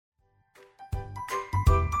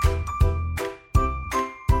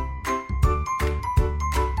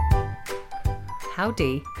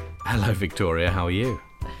Howdy. Hello, Victoria. How are you?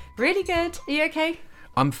 Really good. Are you okay?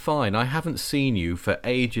 I'm fine. I haven't seen you for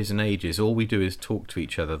ages and ages. All we do is talk to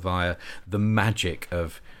each other via the magic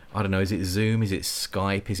of, I don't know, is it Zoom? Is it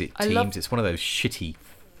Skype? Is it Teams? It's one of those shitty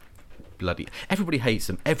bloody... Everybody hates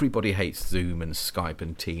them. Everybody hates Zoom and Skype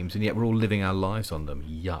and Teams, and yet we're all living our lives on them.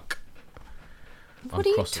 Yuck. What are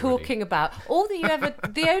you talking about? All that you ever...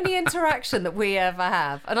 the only interaction that we ever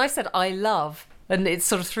have, and I said I love... And it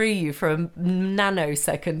sort of threw you for a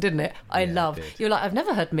nanosecond, didn't it? I love. You're like, I've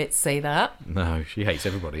never heard Mitz say that. No, she hates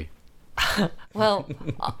everybody. Well,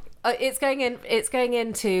 it's going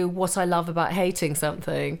into what I love about hating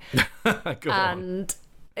something. Go and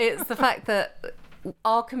it's the fact that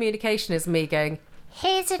our communication is me going,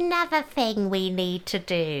 here's another thing we need to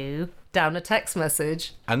do, down a text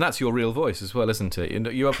message. And that's your real voice as well, isn't it?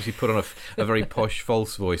 You obviously put on a very posh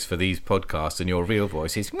false voice for these podcasts, and your real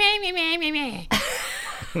voice is meh, meh, meh, meh, meh.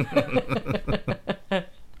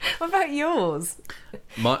 What about yours?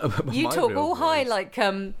 You talk all high like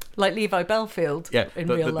Levi Belfield. Yeah, in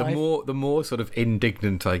but real life. the more sort of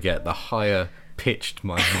indignant I get, the higher pitched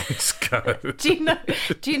my voice goes. Do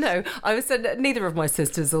you know? I was saying neither of my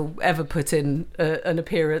sisters will ever put in an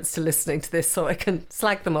appearance to listening to this, so I can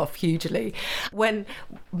slag them off hugely. When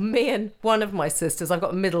me and one of my sisters, I've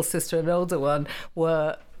got a middle sister and an older one,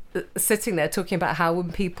 were sitting there talking about how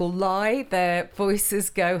when people lie, their voices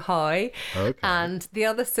go high. Okay. And the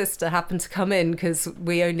other sister happened to come in because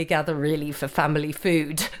we only gather really for family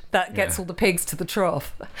food that gets all the pigs to the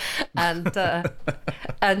trough. And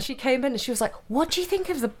and she came in and she was like, what do you think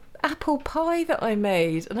of the apple pie that I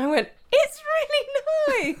made? And I went, it's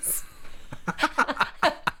really nice.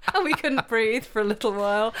 And we couldn't breathe for a little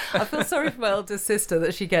while. I feel sorry for my eldest sister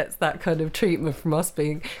that she gets that kind of treatment from us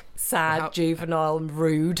being sad, juvenile and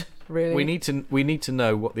rude, really. We need to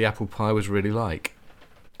know what the apple pie was really like.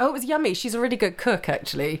 Oh, it was yummy. She's a really good cook,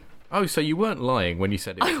 actually. Oh, so you weren't lying when you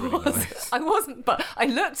said it was really nice. I wasn't, but I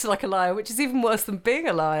looked like a liar, which is even worse than being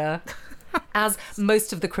a liar. As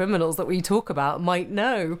most of the criminals that we talk about might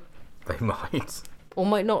know. They might. Or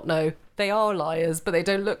might not know. They are liars, but they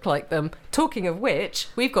don't look like them. Talking of which,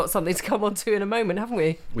 we've got something to come on to in a moment, haven't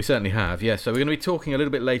we? We certainly have, yes. So we're going to be talking a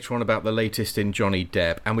little bit later on about the latest in Johnny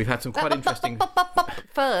Depp, and we've had some quite interesting...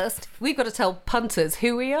 First, we've got to tell punters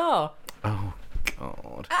who we are. Oh,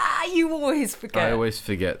 God. You always forget. I always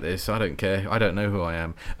forget this. I don't care. I don't know who I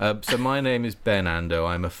am. So my name is Ben Ando.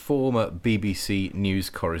 I'm a former BBC News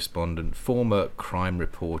correspondent, former crime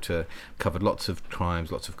reporter, covered lots of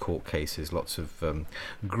crimes, lots of court cases, lots of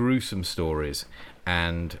gruesome stories,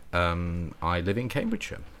 and I live in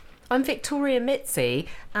Cambridgeshire. I'm Victoria Mitzi,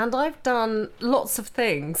 and I've done lots of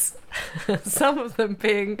things, some of them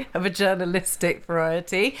being of a journalistic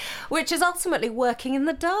variety, which is ultimately working in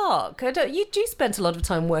the dark. You spent a lot of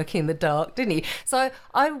time working in the dark, didn't you? So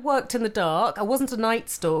I worked in the dark. I wasn't a night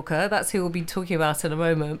stalker. That's who we'll be talking about in a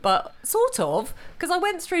moment, but sort of, because I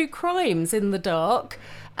went through crimes in the dark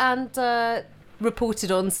and reported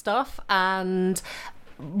on stuff and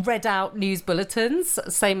read out news bulletins,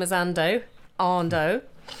 same as Ando.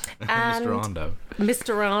 And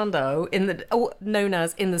Mr. Ando, known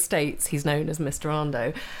as in the States, he's known as Mr.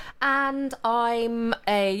 Ando. And I'm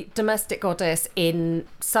a domestic goddess in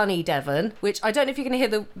sunny Devon, which I don't know if you can hear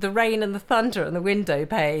the rain and the thunder and the window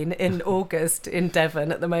pane in August in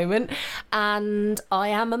Devon at the moment. And I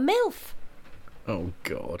am a MILF. Oh,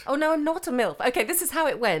 God. Oh, no, I'm not a MILF. Okay, this is how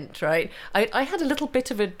it went, right? I had a little bit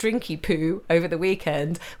of a drinky poo over the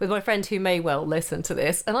weekend with my friend who may well listen to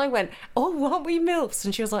this. And I went, oh, aren't we MILFs?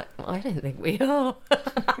 And she was like, I don't think we are.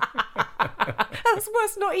 That's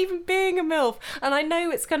worse, not even being a MILF. And I know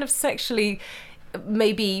it's kind of sexually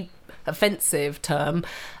maybe offensive term.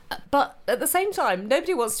 But at the same time,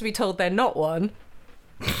 nobody wants to be told they're not one.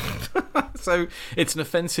 So it's an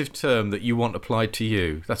offensive term that you want applied to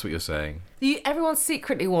you. That's what you're saying. Everyone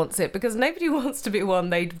secretly wants it because nobody wants to be one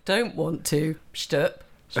they don't want to. Shtup,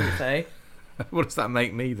 should we say? What does that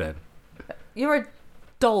make me then? You're a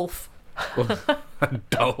Dolph. Well, a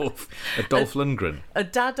Dolph Lundgren. A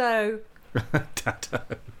dado. Dado.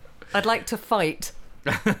 I'd like to fight.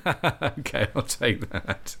 Okay, I'll take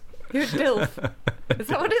that. You're a DILF. Is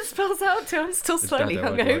that what it spells out to? I'm still slightly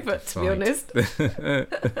hungover, to be honest.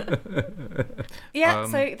 Yeah,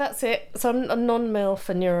 so that's it. So I'm a non-MILF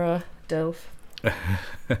and you're a DILF.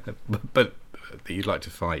 but you'd like to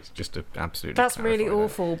fight, just to absolutely That's really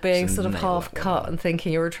awful, being sort of half cut and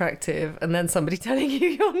thinking you're attractive and then somebody telling you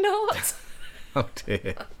you're not. Oh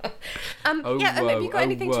dear. And have you got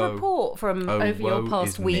anything to report from over your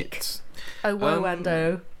past week? Mitz. Oh, woe and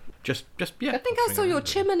oh. Just yeah. I think I saw your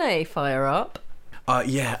chimney fire up.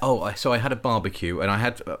 Yeah. Oh, so I had a barbecue,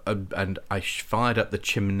 and I fired up the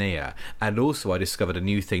chimney, and also I discovered a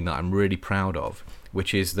new thing that I'm really proud of,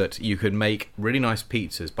 which is that you could make really nice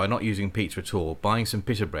pizzas by not using pizza at all, buying some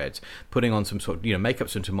pita breads, putting on some sort of, make up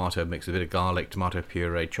some tomato mix, a bit of garlic, tomato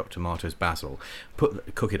puree, chopped tomatoes, basil,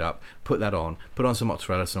 cook it up, put that on, put on some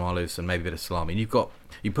mozzarella, some olives, and maybe a bit of salami, and you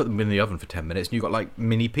put them in the oven for 10 minutes, and you've got like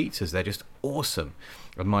mini pizzas. They're just awesome.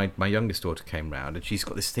 And my youngest daughter came round, and she's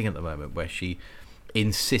got this thing at the moment where she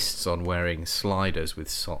insists on wearing sliders with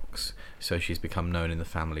socks, so she's become known in the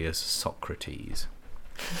family as Socrates.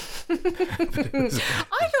 I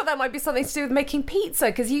thought that might be something to do with making pizza,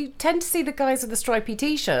 because you tend to see the guys with the stripy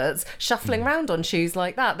t-shirts shuffling around on shoes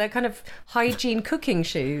like that. They're kind of hygiene cooking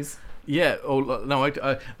shoes. Yeah. Oh no,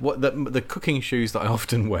 the cooking shoes that I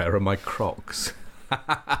often wear are my Crocs.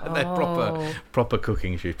 They're proper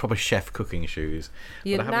cooking shoes, proper chef cooking shoes.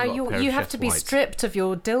 Now you have to be stripped of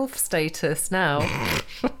your DILF status now.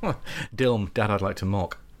 Dilm, Dad, I'd like to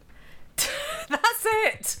mock. That's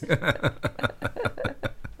it.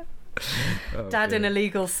 Dad in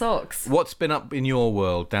illegal socks. What's been up in your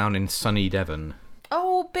world down in sunny Devon?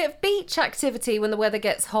 Oh, a bit of beach activity when the weather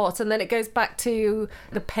gets hot, and then it goes back to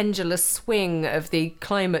the pendulous swing of the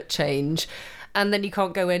climate change. And then you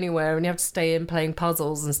can't go anywhere and you have to stay in playing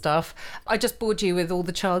puzzles and stuff. I just bored you with all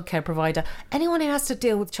the childcare provider. Anyone who has to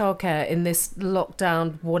deal with childcare in this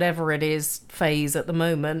lockdown, whatever it is, phase at the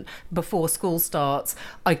moment, before school starts,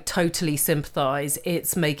 I totally sympathise.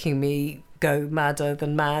 It's making me go madder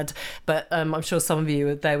than mad. But I'm sure some of you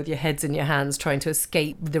are there with your heads in your hands trying to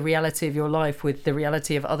escape the reality of your life with the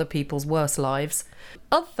reality of other people's worse lives.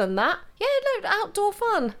 Other than that, yeah, no, outdoor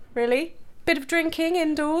fun, really. Bit of drinking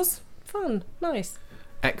indoors. Fun, nice.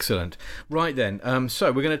 Excellent. Right then,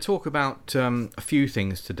 so we're going to talk about a few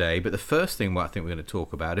things today, but the first thing I think we're going to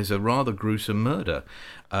talk about is a rather gruesome murder,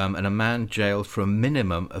 and a man jailed for a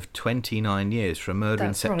minimum of 29 years for a murder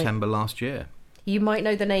in September last year. You might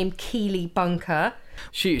know the name Keely Bunker.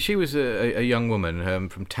 She was a young woman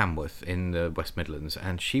from Tamworth in the West Midlands,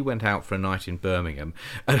 and she went out for a night in Birmingham.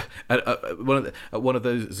 One of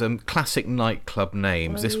those classic nightclub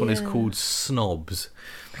names. This one is called Snobs.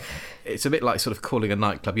 It's a bit like sort of calling a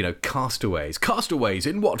nightclub, Castaways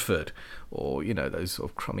in Watford, or those sort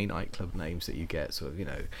of crummy nightclub names that you get, sort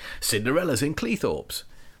of Cinderella's in Cleethorpes.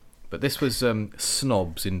 But this was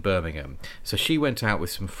Snobs in Birmingham. So she went out with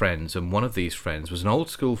some friends, and one of these friends was an old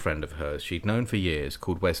school friend of hers she'd known for years,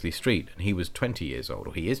 called Wesley Street, and he was 20 years old,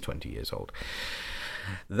 or he is 20 years old.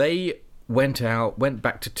 They went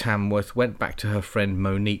back to Tamworth, went back to her friend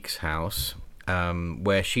Monique's house,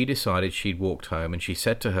 where she decided she'd walked home, and she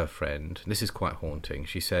said to her friend, this is quite haunting,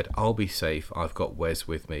 she said, "I'll be safe, I've got Wes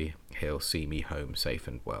with me, he'll see me home safe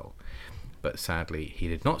and well." But sadly, he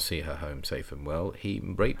did not see her home safe and well. He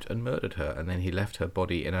raped and murdered her, and then he left her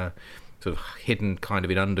body in a sort of hidden kind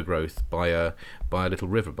of in undergrowth by a little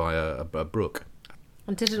river, by a brook.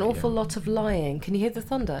 And did an awful lot of lying. Can you hear the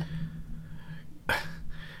thunder? Can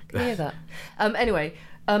you hear that? Anyway,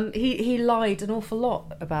 he lied an awful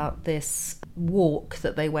lot about this walk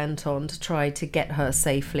that they went on to try to get her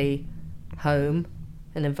safely home,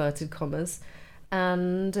 in inverted commas.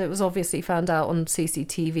 And it was obviously found out on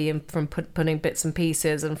CCTV and from putting bits and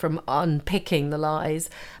pieces and from unpicking the lies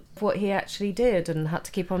of what he actually did, and had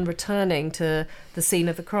to keep on returning to the scene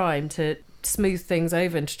of the crime to smooth things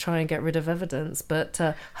over and to try and get rid of evidence. But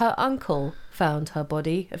her uncle found her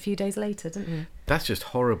body a few days later, didn't he? That's just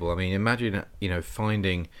horrible. I mean, imagine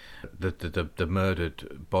finding the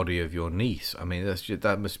murdered body of your niece. I mean,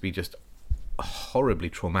 that must be just horribly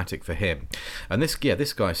traumatic for him. And this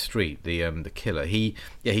guy Street, the killer, he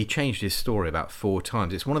changed his story about 4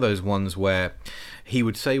 times. It's one of those ones where he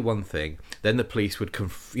would say one thing, then the police would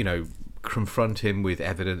confront him with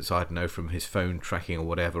evidence, I don't know, from his phone tracking or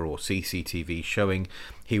whatever, or CCTV showing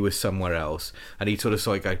he was somewhere else, and he'd sort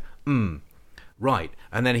of go, right,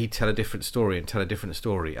 and then he'd tell a different story.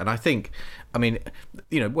 And I think, I mean,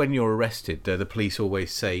 when you're arrested, the police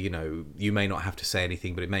always say, you may not have to say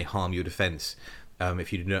anything, but it may harm your defence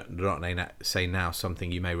if you do not say now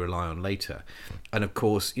something you may rely on later. And of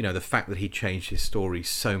course, the fact that he changed his story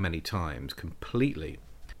so many times completely,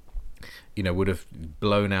 would have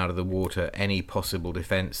blown out of the water any possible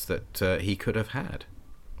defence that he could have had.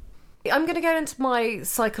 I'm going to go into my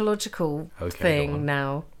psychological thing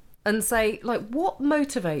now. And say, what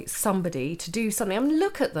motivates somebody to do something? I mean,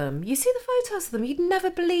 look at them. You see the photos of them. You'd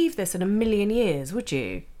never believe this in a million years, would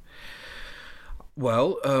you?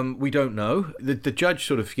 Well, we don't know. The judge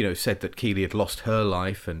sort of, said that Keely had lost her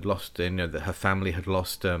life and lost, that her family had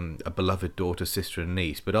lost a beloved daughter, sister and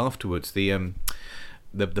niece. But afterwards, the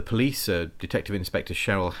the police Detective Inspector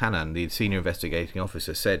Cheryl Hannan, the senior investigating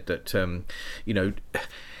officer, said that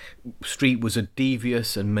Street was a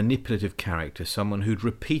devious and manipulative character, someone who'd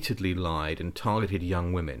repeatedly lied and targeted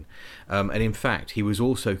young women. And in fact, he was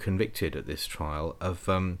also convicted at this trial of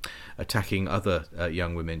attacking other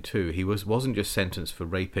young women too. He wasn't just sentenced for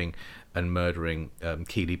raping and murdering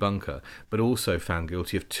Keely Bunker, but also found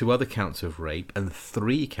guilty of 2 other counts of rape and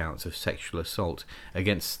 3 counts of sexual assault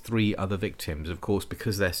against 3 other victims. Of course,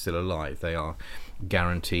 because they're still alive, they are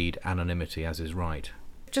guaranteed anonymity, as is right.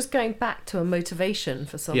 Just going back to a motivation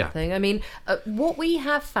for something, yeah. I mean, what we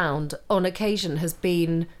have found on occasion has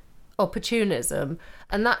been opportunism,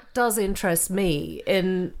 and that does interest me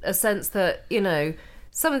in a sense that,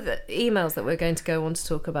 some of the emails that we're going to go on to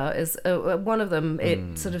talk about is one of them,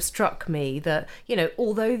 it sort of struck me that,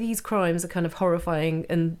 although these crimes are kind of horrifying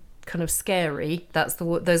and kind of scary, those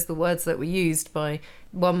are the words that were used by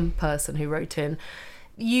one person who wrote in,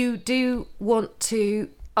 you do want to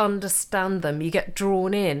understand them. You get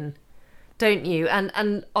drawn in, don't you?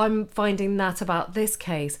 And I'm finding that about this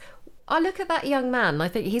case. I look at that young man, I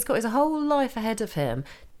think he's got his whole life ahead of him.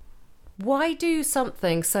 Why do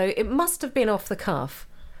something so... It must have been off the cuff,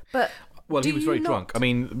 but... Well, he was very drunk. I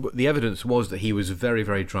mean, the evidence was that he was very,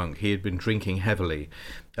 very drunk. He had been drinking heavily.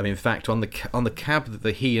 I mean, in fact, on the cab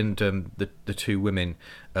that he and the 2 women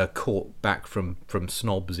caught back from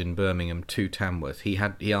Snobs in Birmingham to Tamworth, he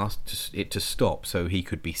asked it to stop so he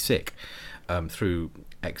could be sick through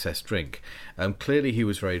excess drink. Clearly, he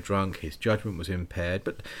was very drunk. His judgment was impaired.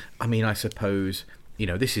 But I mean, I suppose.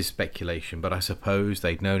 This is speculation, but I suppose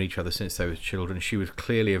they'd known each other since they were children. She was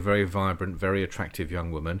clearly a very vibrant, very attractive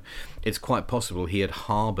young woman. It's quite possible he had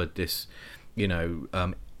harboured this,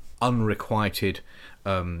 unrequited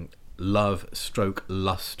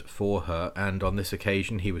love/lust for her, and on this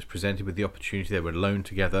occasion he was presented with the opportunity. They were alone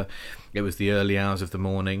together. It was the early hours of the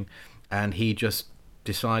morning, and he just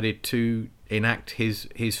decided to enact his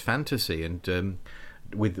fantasy and...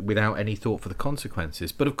 without any thought for the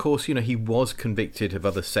consequences. But of course, he was convicted of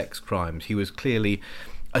other sex crimes. He was clearly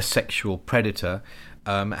a sexual predator,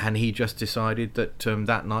 and he just decided that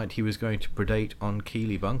that night he was going to predate on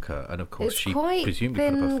Keely Bunker, and of course she presumably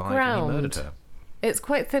put up a fight and he murdered her. It's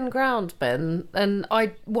quite thin ground, Ben, and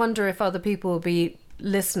I wonder if other people will be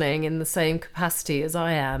listening in the same capacity as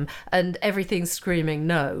I am, and everything's screaming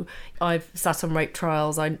no. I've sat on rape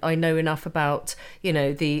trials. I know enough about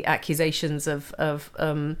the accusations of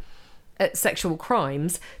sexual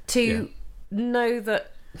crimes to know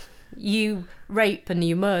that you rape and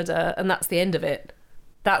you murder, and that's the end of it.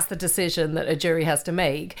 That's the decision that a jury has to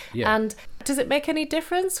make. Yeah. And does it make any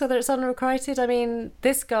difference whether it's unrequited? I mean,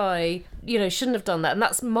 this guy, shouldn't have done that, and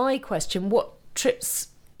that's my question. What trips?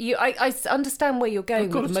 I understand where you're going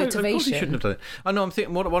with the motivation. Of course he shouldn't have done it. I know. I'm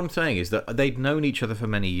thinking. What I'm saying is that they'd known each other for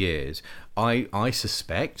many years. I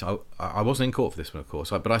suspect. I wasn't in court for this one, of course,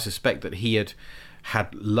 but I suspect that he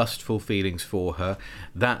had lustful feelings for her.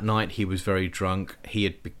 That night he was very drunk. He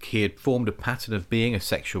had formed a pattern of being a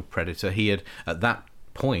sexual predator. He had at that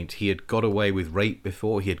point he had got away with rape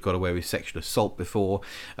before, he had got away with sexual assault before.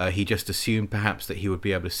 He just assumed perhaps that he would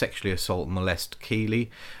be able to sexually assault and molest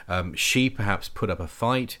Keely. She perhaps put up a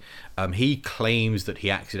fight. He claims that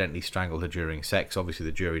he accidentally strangled her during sex. Obviously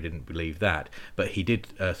the jury didn't believe that, but he did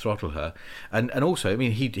throttle her. And also, I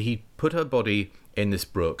mean, he put her body in this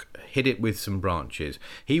brook, hid it with some branches.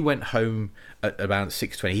 He went home at around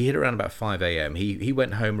 6:20. He hid around about 5 a.m. He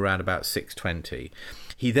went home around about 6:20.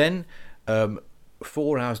 He then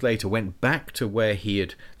 4 hours later went back to where he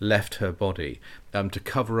had left her body to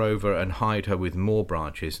cover over and hide her with more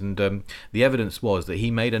branches. And the evidence was that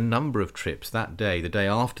he made a number of trips that day, the day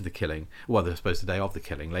after the killing, well, I suppose the day of the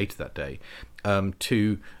killing, later that day,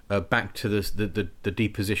 to back to the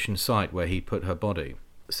deposition site where he put her body.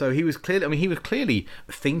 So he was clearly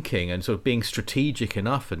thinking and sort of being strategic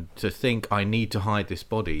enough and to think, I need to hide this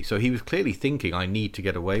body. So he was clearly thinking, I need to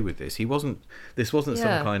get away with this. This wasn't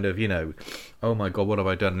some kind of, oh my God, what have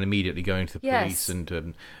I done? And immediately going to the police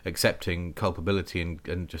and accepting culpability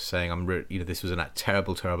and just saying, this was a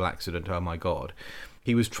terrible, terrible accident. Oh my God.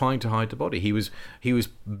 He was trying to hide the body. He was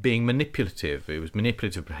being manipulative. It was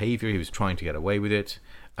manipulative behaviour. He was trying to get away with it.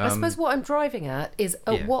 I suppose what I'm driving at is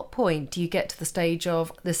at what point do you get to the stage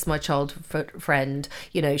of, this is my childhood friend,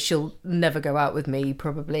 she'll never go out with me,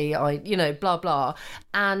 probably, blah, blah,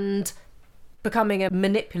 and becoming a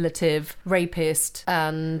manipulative rapist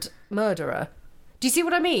and murderer. Do you see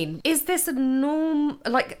what I mean? Is this a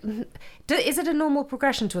is it a normal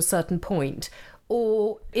progression to a certain point?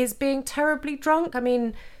 Or is being terribly drunk? I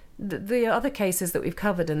mean, the other cases that we've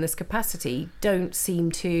covered in this capacity don't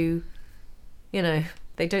seem to,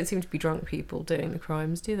 They don't seem to be drunk people doing the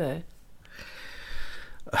crimes, do they?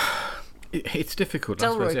 It's difficult.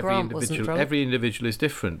 Delroy I suppose every individual is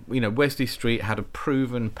different. Wesley Street had a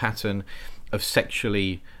proven pattern of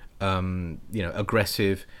sexually,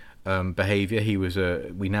 aggressive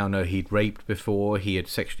behaviour. We now know he'd raped before. He had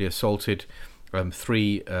sexually assaulted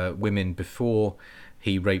 3 women before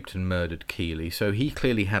he raped and murdered Keeley. So he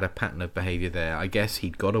clearly had a pattern of behaviour there. I guess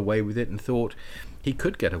he'd got away with it and thought he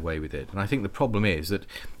could get away with it. And I think the problem is that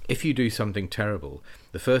if you do something terrible,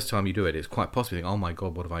 the first time you do it, it's quite possible to think, oh my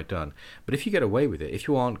God, what have I done? But if you get away with it, if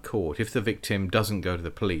you aren't caught, if the victim doesn't go to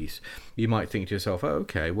the police, you might think to yourself, oh,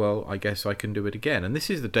 okay, well, I guess I can do it again. And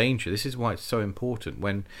this is the danger. This is why it's so important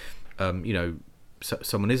when,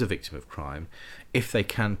 someone is a victim of crime, if they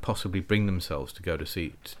can possibly bring themselves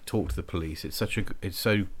to talk to the police. It's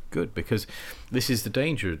so good, because this is the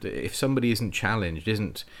danger. If somebody isn't challenged,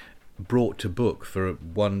 isn't brought to book for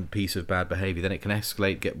one piece of bad behaviour, then it can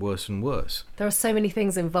escalate, get worse and worse. There are so many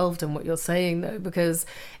things involved in what you're saying, though, because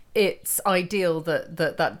it's ideal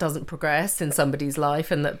that doesn't progress in somebody's life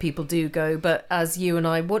and that people do go. But as you and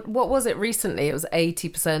I, what was it recently? It was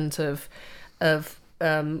 80% of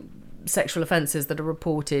sexual offences that are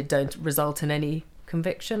reported don't result in any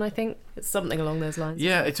conviction. I think it's something along those lines.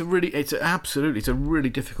 Yeah, it's a really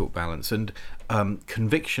difficult balance, and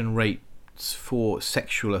conviction rates for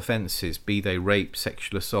sexual offences, be they rape,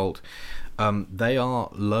 sexual assault, they are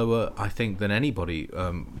lower, I think, than anybody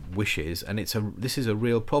wishes, and this is a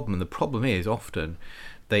real problem. And the problem is often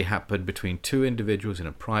they happen between 2 individuals in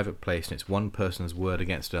a private place, and it's one person's word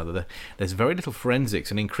against another. There's very little forensics,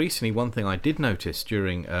 and increasingly one thing I did notice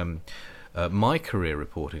during my career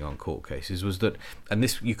reporting on court cases was that, and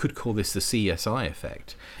this, you could call this the CSI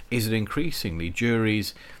effect, is that increasingly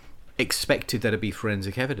juries expected there to be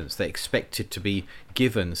forensic evidence. They expected to be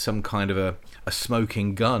given some kind of a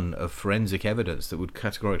smoking gun of forensic evidence that would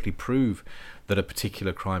categorically prove that a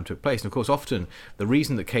particular crime took place. And of course, often the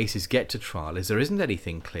reason that cases get to trial is there isn't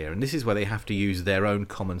anything clear, and this is where they have to use their own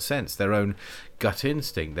common sense, their own gut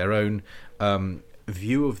instinct, their own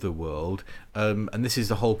view of the world, and this is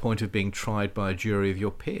the whole point of being tried by a jury of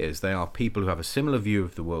your peers. They are people who have a similar view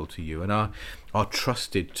of the world to you and are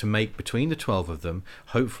trusted to make, between the 12 of them,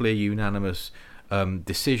 hopefully a unanimous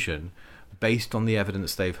decision based on the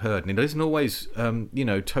evidence they've heard. And it isn't always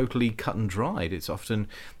totally cut and dried. It's often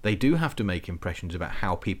they do have to make impressions about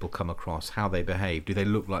how people come across, how they behave. Do they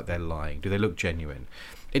look like they're lying? Do they look genuine?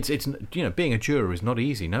 It's being a juror is not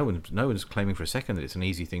easy. No one's claiming for a second that it's an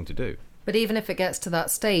easy thing to do. But even if it gets to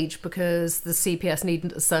that stage, because the CPS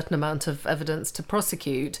need a certain amount of evidence to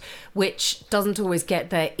prosecute, which doesn't always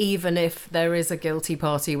get there, even if there is a guilty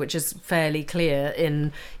party, which is fairly clear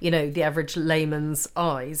in, the average layman's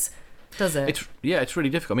eyes, does it? It's really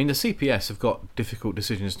difficult. I mean, the CPS have got difficult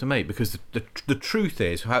decisions to make, because the truth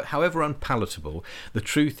is, however unpalatable, the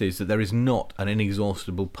truth is that there is not an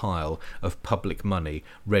inexhaustible pile of public money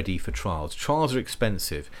ready for trials. Trials are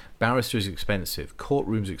expensive, barristers are expensive,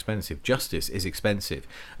 courtrooms are expensive, justice is expensive,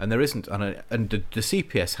 and there isn't. And the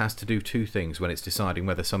CPS has to do 2 things when it's deciding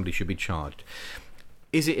whether somebody should be charged.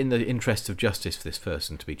 Is it in the interest of justice for this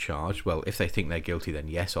person to be charged? Well, if they think they're guilty, then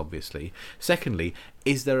yes, obviously. Secondly,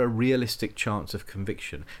 is there a realistic chance of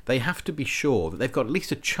conviction? They have to be sure that they've got at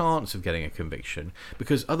least a chance of getting a conviction,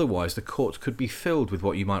 because otherwise the courts could be filled with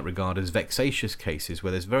what you might regard as vexatious cases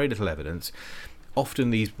where there's very little evidence.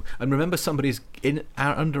 Often and remember,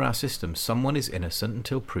 under our system, someone is innocent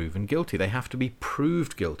until proven guilty. They have to be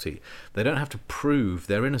proved guilty. They don't have to prove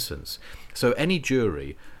their innocence. So any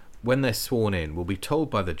jury, when they're sworn in, will be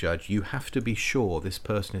told by the judge, you have to be sure this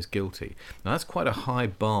person is guilty. Now, that's quite a high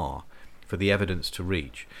bar for the evidence to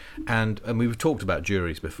reach. And we've talked about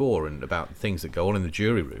juries before and about things that go on in the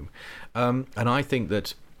jury room. And I think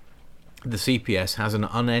that the CPS has an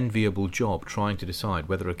unenviable job trying to decide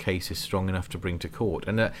whether a case is strong enough to bring to court.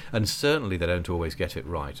 And certainly they don't always get it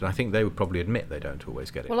right. And I think they would probably admit they don't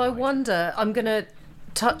always get it right. Well, I wonder, I'm going to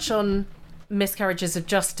touch on miscarriages of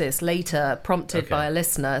justice later, prompted by a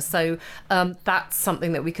listener, so that's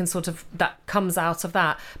something that we can that comes out of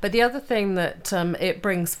that. But the other thing that it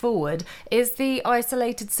brings forward is the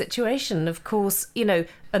isolated situation, of course,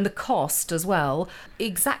 and the cost as well.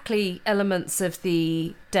 Exactly elements of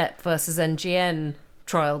the Depp versus NGN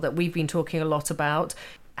trial that we've been talking a lot about,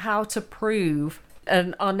 how to prove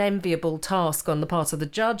an unenviable task on the part of the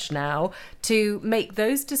judge now to make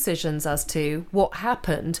those decisions as to what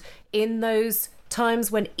happened in those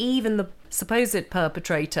times when even the supposed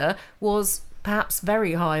perpetrator was perhaps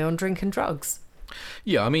very high on drink and drugs.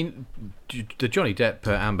 Yeah, I mean, the Johnny Depp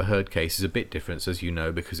Amber Heard case is a bit different, as you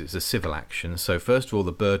know, because it's a civil action. So first of all,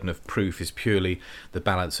 the burden of proof is purely the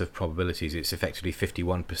balance of probabilities. It's effectively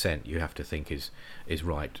 51%. You have to think is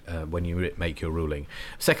right when you make your ruling.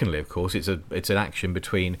 Secondly, of course, it's an action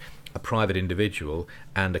between a private individual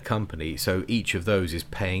and a company. So each of those is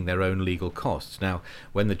paying their own legal costs. Now,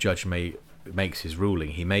 when the judge makes his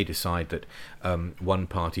ruling, he may decide that one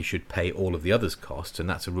party should pay all of the other's costs, and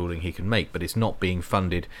that's a ruling he can make, but it's not being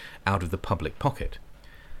funded out of the public pocket.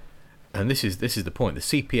 And this is the point. The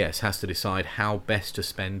CPS has to decide how best to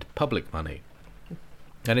spend public money,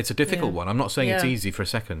 and it's a difficult one. I'm not saying it's easy for a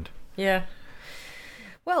second. Yeah.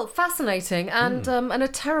 Well, fascinating, and a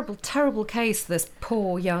terrible, terrible case. This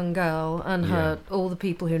poor young girl and all the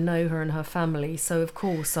people who know her and her family. So, of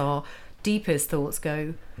course, our deepest thoughts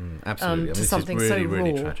go absolutely. To something this is really, so raw.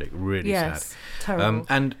 really tragic, really sad. Terrible.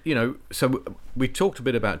 And so we talked a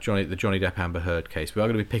bit about the Johnny Depp Amber Heard case. We are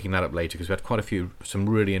going to be picking that up later because we had quite some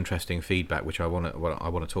really interesting feedback, which I want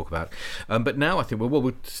to talk about. But now I think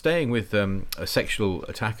we're staying with a sexual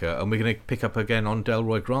attacker, and we're going to pick up again on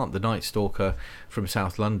Delroy Grant, the Night Stalker from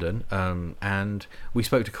South London. And we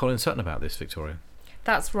spoke to Colin Sutton about this, Victoria.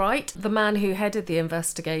 That's right, the man who headed the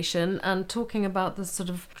investigation, and talking about the sort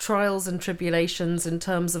of trials and tribulations in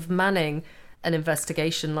terms of manning an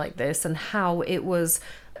investigation like this, and how it was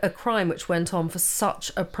a crime which went on for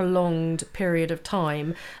such a prolonged period of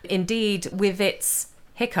time, indeed with its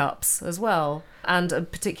hiccups as well, and a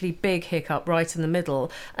particularly big hiccup right in the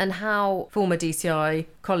middle, and how former DCI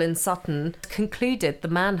Colin Sutton concluded the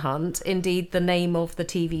manhunt, indeed the name of the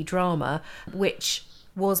TV drama, which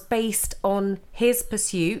was based on his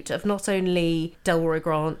pursuit of not only Delroy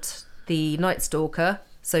Grant, the Night Stalker,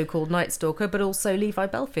 so-called Night Stalker, but also Levi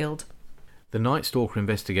Belfield. The Night Stalker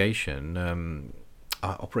investigation,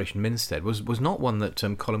 Operation Minstead, was not one that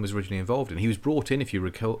Colin was originally involved in. He was brought in, if you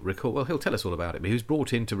recall, well, he'll tell us all about it, but he was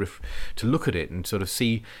brought in to look at it and sort of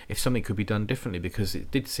see if something could be done differently, because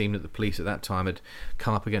it did seem that the police at that time had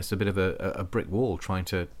come up against a bit of a brick wall trying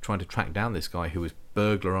to track down this guy who was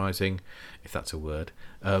burglarising, if that's a word,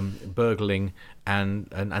 burgling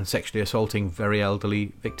and sexually assaulting very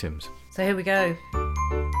elderly victims. So here we go.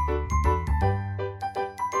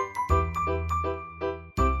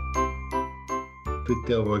 With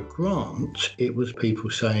Delroy Grant, it was people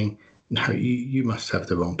saying, no, you must have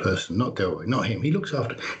the wrong person, not Delroy, not him.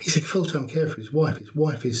 He's a full-time care for his wife. His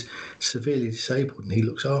wife is severely disabled and he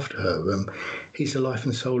looks after her. He's the life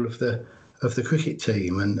and soul of the cricket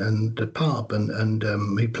team and the pub, and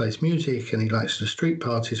he plays music and he likes the street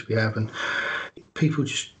parties we have, and people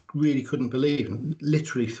just really couldn't believe and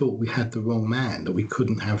literally thought we had the wrong man, that we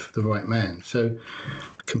couldn't have the right man. So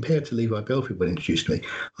compared to Levi Belfield when introduced to me,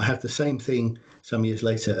 I have the same thing some years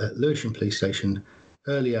later at Lewisham Police Station.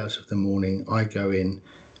 Early hours of the morning, I go in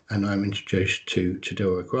and I'm introduced to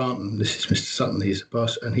Delroy Grant, and this is Mr. Sutton, he's the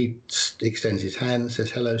boss, and he extends his hand and says,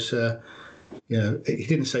 "Hello, sir." He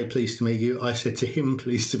didn't say pleased to meet you. I said to him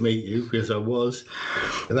pleased to meet you, because I was.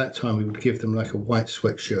 At that time, we would give them like a white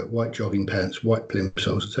sweatshirt, white jogging pants, white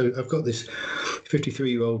plimsolls. So I've got this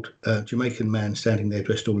 53-year-old Jamaican man standing there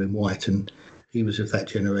dressed all in white, and he was of that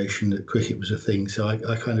generation that cricket was a thing. So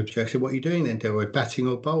I kind of said, "What are you doing then, Delroy, batting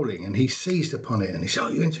or bowling?" And he seized upon it and he said, "Oh,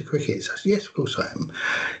 you're into cricket?" I said, "Yes, of course I am."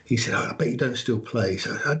 He said, "Oh, I bet you don't still play."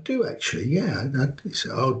 So I do actually, yeah. He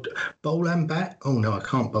said, "Oh, bowl and bat?" "Oh, no, I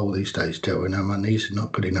can't bowl these days, Delroy. No, my knees are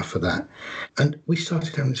not good enough for that." And we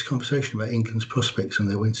started having this conversation about England's prospects on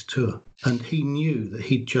their winter tour. And he knew that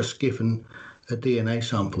he'd just given a DNA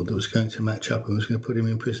sample that was going to match up and was going to put him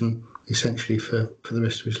in prison essentially for the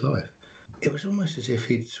rest of his life. It was almost as if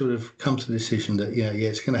he'd sort of come to the decision that,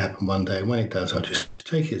 it's going to happen one day. And when it does, I'll just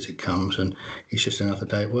take it as it comes, and it's just another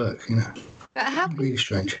day at work, But how can really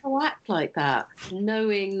strange. people act like that,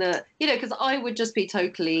 knowing that, because I would just be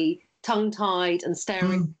totally tongue-tied and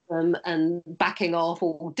staring at them and backing off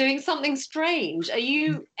or doing something strange. Are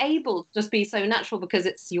you able to just be so natural because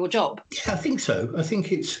it's your job? Yeah, I think so. I think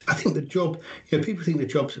the job, people think the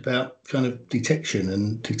job's about kind of detection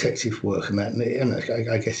and detective work and that, and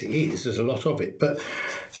I guess it is. There's a lot of it. But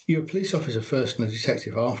you're a police officer first and a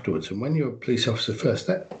detective afterwards. And when you're a police officer first,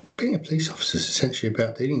 being a police officer is essentially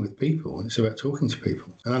about dealing with people. And it's about talking to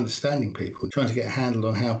people and understanding people, trying to get a handle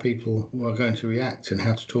on how people are going to react and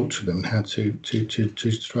how to talk to them and how to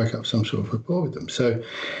strike up some sort of rapport with them. So,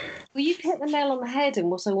 well, you've hit the nail on the head in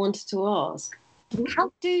what I wanted to ask.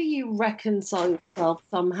 How do you reconcile yourself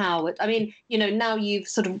somehow? I mean, now you've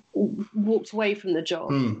sort of walked away from the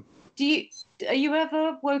job. Do Are you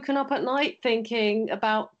ever woken up at night thinking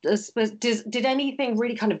about, did anything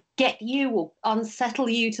really kind of get you or unsettle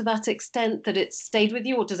you to that extent that it stayed with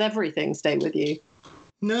you, or does everything stay with you?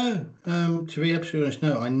 No, to be absolutely honest,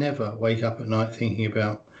 no. I never wake up at night thinking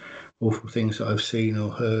about awful things that I've seen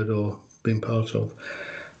or heard or been part of.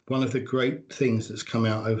 One of the great things that's come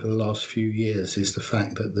out over the last few years is the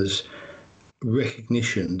fact that there's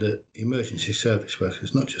recognition that emergency service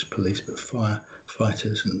workers, not just police, but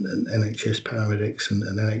firefighters and NHS paramedics and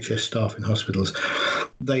NHS staff in hospitals,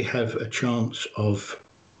 they have a chance of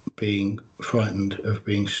being frightened, of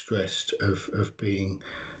being stressed, of being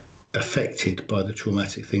affected by the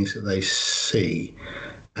traumatic things that they see.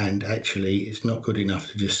 And actually, it's not good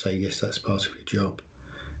enough to just say, yes, that's part of your job.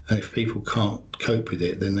 And if people can't cope with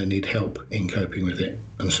it, then they need help in coping with it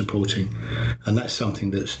and supporting. And that's something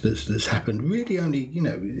that's happened really only,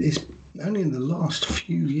 it's only in the last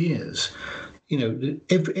few years.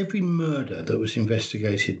 Every murder that was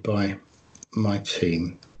investigated by my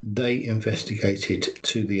team, they investigated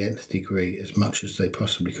to the nth degree as much as they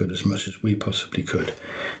possibly could, as much as we possibly could.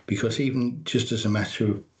 Because even just as a matter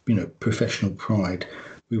of, professional pride,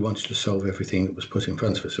 we wanted to solve everything that was put in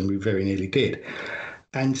front of us, and we very nearly did.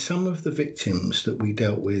 And some of the victims that we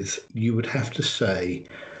dealt with, you would have to say,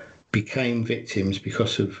 became victims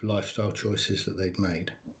because of lifestyle choices that they'd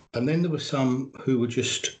made. And then there were some who were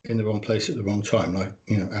just in the wrong place at the wrong time, like,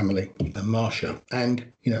 Amelie and Marsha. And,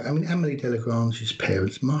 Amelie Delagrange's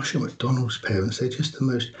parents, Marsha McDonald's parents, they're just the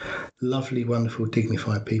most lovely, wonderful,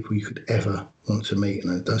 dignified people you could ever want to meet.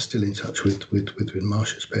 And I'm still in touch with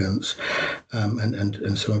Marsha's parents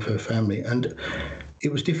and some of her family. And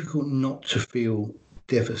it was difficult not to feel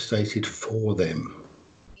devastated for them.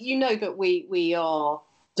 You know that we are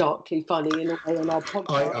darkly funny in a way on our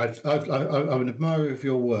podcast. I'm an admirer of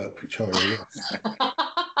your work, Victoria. Yes.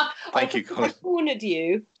 Thank you, Colin. If I cornered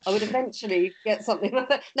you, I would eventually get something.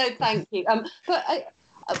 No, thank you. But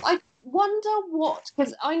I wonder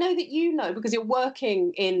because I know that because you're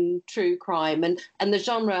working in true crime and the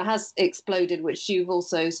genre has exploded, which you've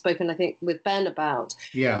also spoken, I think, with Ben about.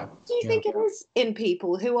 Yeah. Do you think it is in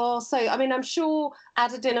people who are so... I'm sure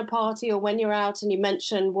at a dinner party or when you're out and you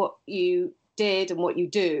mention what you did and what you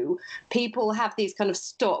do, people have these kind of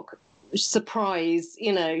stock surprise,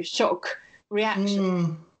 shock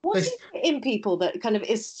reactions. What is it in people that kind of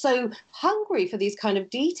is so hungry for these kind of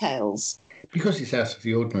details? Because it's out of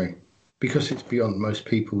the ordinary. Because it's beyond most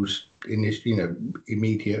people's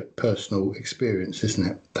immediate personal experience, isn't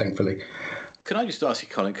it? Thankfully. Can I just ask you,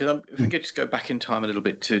 Colin, because if we could just go back in time a little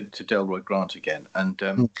bit to Delroy Grant again.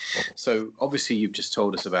 And so obviously you've just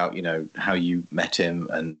told us about, how you met him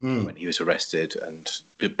and when he was arrested and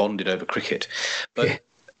bonded over cricket. But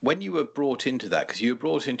when you were brought into that, because you were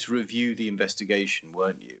brought in to review the investigation,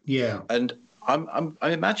 weren't you? Yeah. And I'm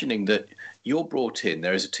imagining that you're brought in,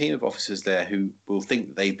 there is a team of officers there who will think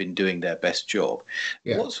that they've been doing their best job.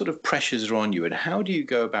 Yeah. What sort of pressures are on you and how do you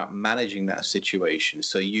go about managing that situation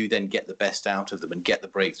so you then get the best out of them and get the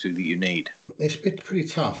breakthrough that you need? It's pretty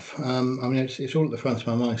tough. It's all at the front of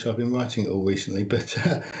my mind, so I've been writing it all recently. But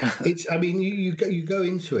you go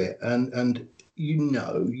into it and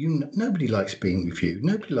nobody likes being reviewed.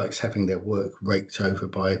 Nobody likes having their work raked over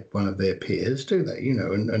by one of their peers, do they?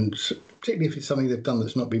 And particularly if it's something they've done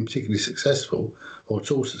that's not been particularly successful or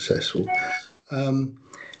at all successful.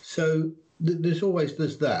 So there's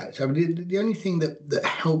that. The only thing that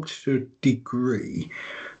helped to a degree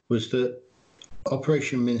was that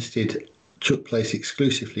Operation Minstead took place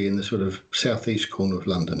exclusively in the sort of southeast corner of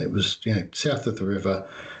London. It was, south of the river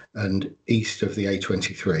and east of the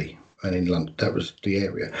A23. And in London, that was the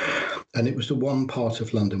area. And it was the one part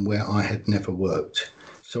of London where I had never worked.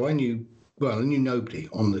 So I knew nobody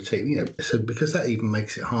on the team, so because that even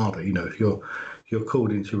makes it harder, if you're called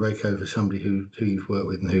in to rake over somebody who you've worked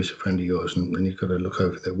with and who's a friend of yours and you've got to look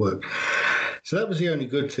over their work. So that was the only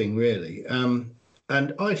good thing, really.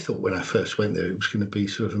 And I thought when I first went there, it was going to be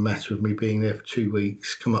sort of a matter of me being there for 2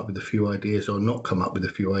 weeks, come up with a few ideas or not come up with a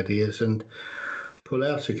few ideas and pull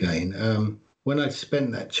out again. When I'd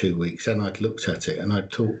spent that 2 weeks and I'd looked at it and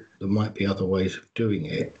I'd thought there might be other ways of doing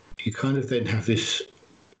it, you kind of then have this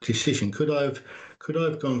decision. Could I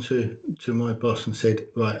have gone to my boss and said,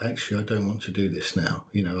 right, actually, I don't want to do this now.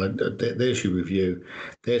 There's your review.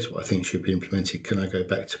 There's what I think should be implemented. Can I go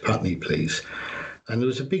back to Putney, please? And there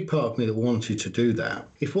was a big part of me that wanted to do that.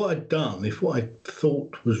 If what I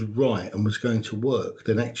thought was right and was going to work,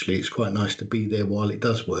 then actually it's quite nice to be there while it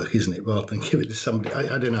does work, isn't it? Rather than give it to somebody.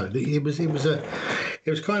 I don't know. It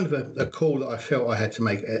was kind of a call that I felt I had to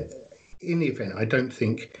make. In the event, I don't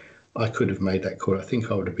think I could have made that call. I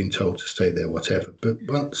think I would have been told to stay there, whatever. But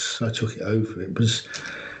once I took it over, it was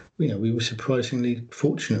we were surprisingly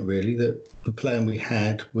fortunate, really, that the plan we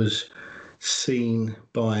had was seen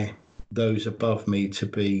by those above me to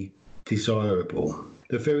be desirable.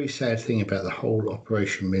 The very sad thing about the whole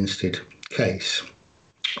Operation Minstead case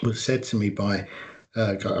was said to me by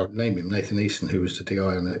I'll name him, Nathan Easton, who was the DI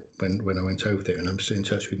on it when I went over there, and I'm still in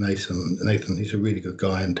touch with Nathan. Nathan, he's a really good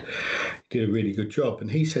guy and did a really good job. And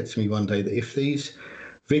he said to me one day that if these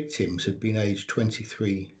victims had been aged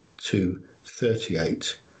 23 to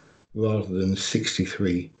 38 rather than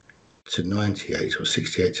 63 to 98 or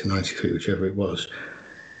 68 to 93, whichever it was,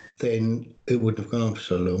 then it wouldn't have gone on for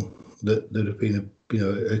so long. There'd have been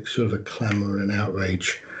a sort of a clamour and an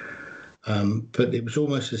outrage. But it was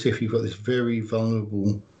almost as if you've got this very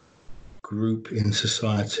vulnerable group in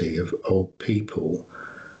society of old people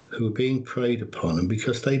who were being preyed upon, and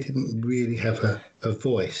because they didn't really have a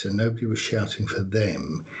voice and nobody was shouting for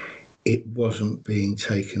them, it wasn't being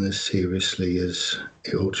taken as seriously as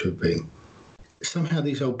it ought to have been. Somehow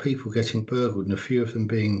these old people getting burgled and a few of them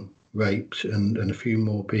being raped and a few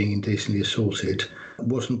more being indecently assaulted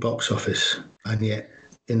wasn't box office, and yet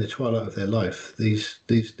in the twilight of their life, these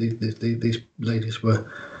ladies were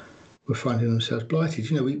finding themselves blighted.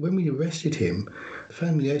 When we arrested him, the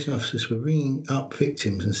family liaison officers were ringing up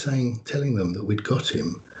victims and telling them that we'd got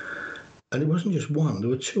him. And it wasn't just one, there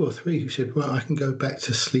were two or three who said, well, I can go back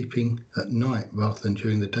to sleeping at night rather than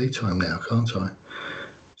during the daytime now, can't I?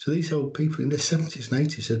 So these old people in their 70s and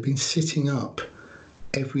 80s had been sitting up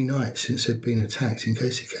every night since they'd been attacked in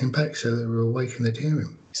case he came back, so they were awake and they'd hear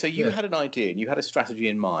him. So you had an idea and you had a strategy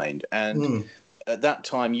in mind, and at that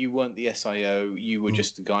time you weren't the SIO, you were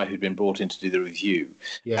just the guy who'd been brought in to do the review.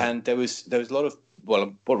 Yeah. And there was a lot of, what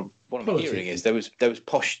I'm hearing is there was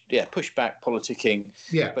pushback, politicking.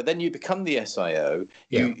 Yeah. But then you become the SIO,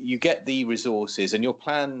 you get the resources, and your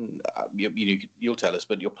plan, you'll tell us,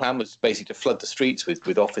 but your plan was basically to flood the streets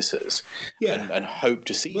with officers and hope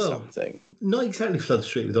to see something. Not exactly flood the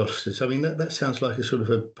street with officers. I mean, that sounds like a sort of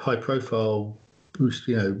a high-profile,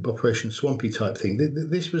 Operation Swampy type thing.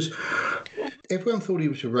 This was, everyone thought he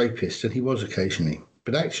was a rapist, and he was occasionally.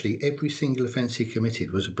 But actually, every single offence he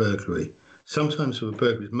committed was a burglary. Sometimes there were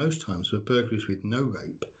burglaries, most times there were burglaries with no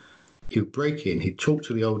rape. He would break in, he'd talk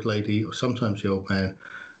to the old lady or sometimes the old man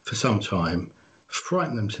for some time,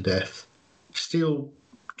 frighten them to death, steal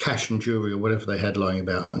cash and jewellery or whatever they had lying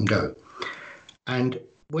about and go. And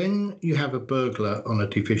when you have a burglar on a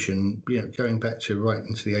division, going back to right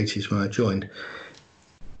into the 80s when I joined,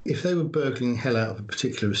 if they were burgling hell out of a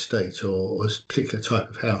particular estate or a particular type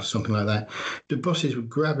of house, something like that, the bosses would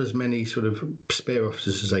grab as many sort of spare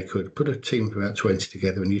officers as they could, put a team of about 20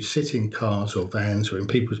 together, and you'd sit in cars or vans or in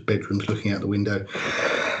people's bedrooms looking out the window.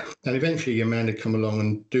 And eventually your man would come along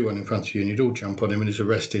and do one in front of you, and you'd all jump on him and he's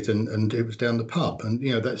arrested, and it was down the pub. And,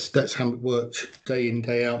 that's how it worked day in,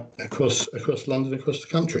 day out across London, across the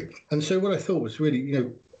country. And so what I thought was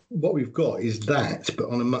really, what we've got is that, but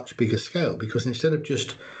on a much bigger scale, because instead of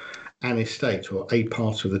just an estate or a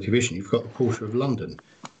part of the division, you've got a quarter of London,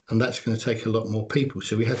 and that's going to take a lot more people.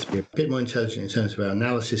 So we had to be a bit more intelligent in terms of our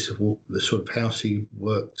analysis of the sort of house he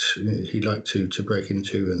worked, he liked to break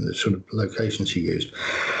into, and the sort of locations he used.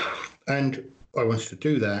 And I wanted to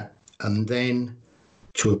do that, and then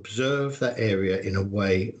to observe that area in a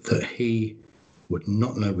way that he would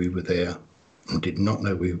not know we were there and did not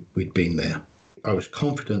know we'd been there. I was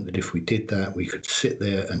confident that if we did that, we could sit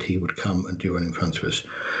there and he would come and do one in front of us.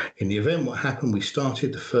 In the event, what happened, we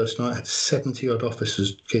started the first night, had 70-odd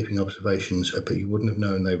officers keeping observations, but you wouldn't have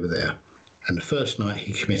known they were there. And the first night,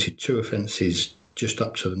 he committed 2 offences just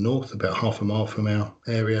up to the north, about half a mile from our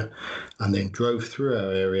area, and then drove through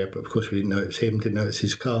our area. But of course, we didn't know it was him, didn't know it was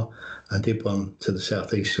his car, and did one to the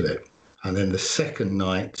southeast of it. And then the second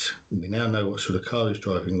night, we now know what sort of car he's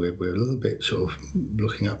driving with. We're a little bit sort of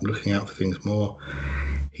looking out for things more.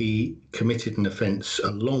 He committed an offence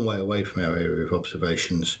a long way away from our area of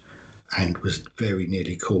observations and was very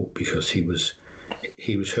nearly caught because he was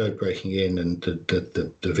heard breaking in, and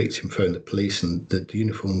the victim phoned the police, and the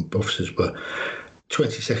uniformed officers were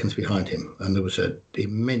 20 seconds behind him. And there was an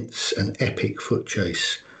immense and epic foot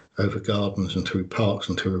chase over gardens and through parks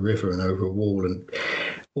and through a river and over a wall, and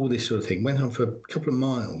all this sort of thing. Went on for a couple of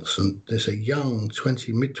miles, and there's a young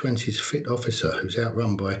mid-20s fit officer who's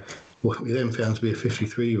outrun by what we then found to be a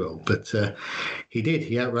 53-year-old. But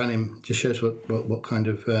he outran him. Just shows what kind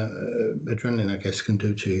of adrenaline, I guess, can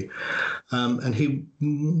do to you. And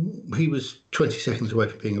he was 20 seconds away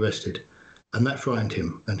from being arrested, and that frightened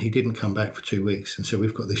him, and he didn't come back for 2 weeks. And so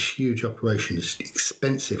we've got this huge operation, this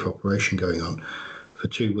expensive operation going on for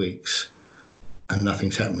 2 weeks, and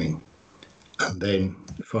nothing's happening. And then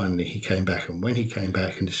finally he came back, and when he came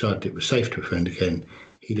back and decided it was safe to offend again,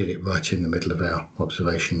 he did it right in the middle of our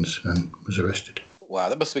observations and was arrested. Wow,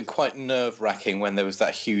 that must have been quite nerve-wracking when there was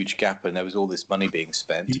that huge gap and there was all this money being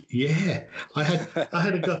spent. Yeah, I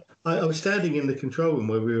had a guy. I was standing in the control room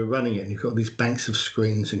where we were running it, and you've got these banks of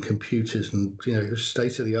screens and computers, and it was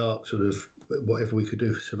state of the art, sort of whatever we could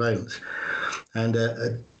do for surveillance. And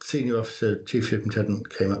a senior officer, chief superintendent,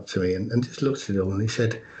 came up to me and just looked at it all, and he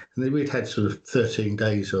said, and we'd had sort of 13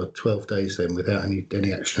 days or 12 days then without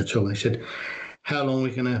any action at all. And he said, how long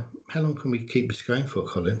can we keep this going for,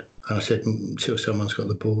 Colin? And I said, until someone's got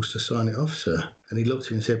the balls to sign it off, sir. And he looked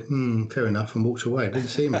at me and said, fair enough, and walked away. I didn't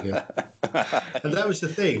see him again. And that was the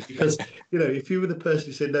thing, because, if you were the person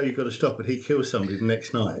who said, no, you've got to stop, and he kills somebody the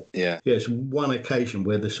next night. Yeah, it's one occasion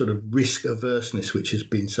where the sort of risk averseness, which has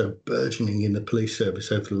been so burgeoning in the police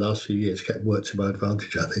service over the last few years, worked to my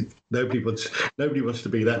advantage, I think. Nobody wants to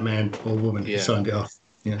be that man or woman who signed it off.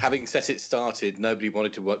 Yeah. Having set it started, nobody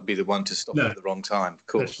wanted to be the one to stop it at the wrong time, of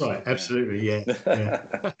course. That's right, absolutely, yeah.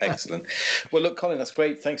 Excellent. Well, look, Colin, that's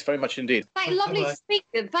great. Thanks very much indeed. Lovely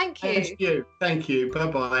speaking. Thank you. Thank you.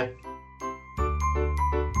 Bye-bye.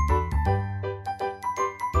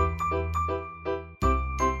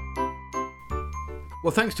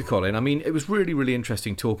 Well, thanks to Colin. I mean, it was really, really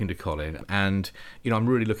interesting talking to Colin, and I'm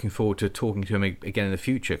really looking forward to talking to him again in the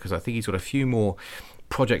future, because I think he's got a few more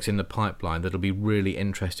projects in the pipeline that'll be really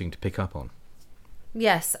interesting to pick up on.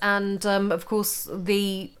 Yes, and of course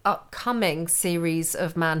the upcoming series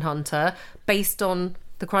of Manhunter, based on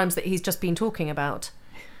the crimes that he's just been talking about.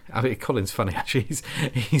 I mean, Colin's funny, actually.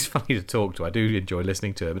 He's funny to talk to. I do enjoy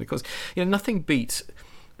listening to him, because nothing beats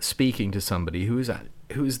speaking to somebody who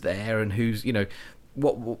is there and who's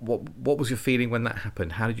what was your feeling when that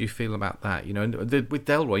happened? How did you feel about that? With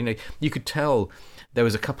Delroy, you could tell there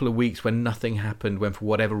was a couple of weeks when nothing happened, when for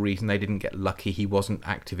whatever reason they didn't get lucky. He wasn't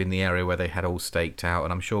active in the area where they had all staked out,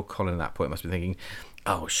 and I'm sure Colin at that point must be thinking,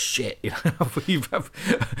 oh shit, are we ever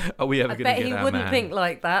going to get our man? I bet he wouldn't think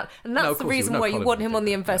like that, and that's the reason why you want him on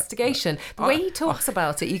the investigation. The way he talks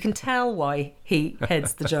about it, you can tell why he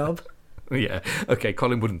heads the job. Yeah, okay,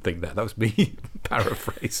 Colin wouldn't think that. That was me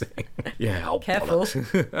paraphrasing. Yeah, careful.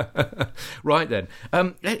 Right then.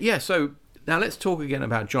 So now let's talk again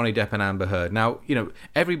about Johnny Depp and Amber Heard. Now,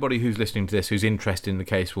 everybody who's listening to this, who's interested in the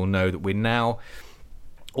case, will know that we're now...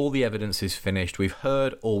 all the evidence is finished. We've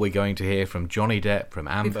heard all we're going to hear from Johnny Depp, from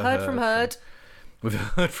Amber Heard. We've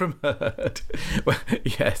heard from Heard. Well,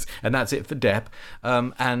 yes, and that's it for Depp.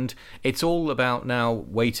 And it's all about now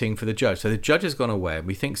waiting for the judge. So the judge has gone away, and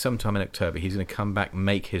we think sometime in October he's going to come back,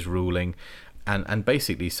 make his ruling, and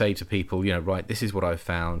basically say to people, right, this is what I've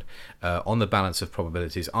found. On the balance of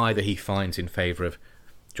probabilities, either he finds in favour of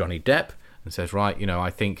Johnny Depp and says, right, I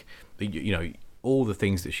think, all the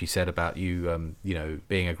things that she said about you,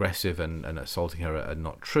 being aggressive and assaulting her are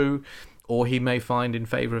not true. Or he may find in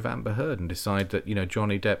favour of Amber Heard and decide that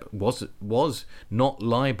Johnny Depp was not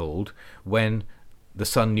libelled when the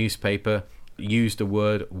Sun newspaper used the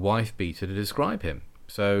word wife beater to describe him.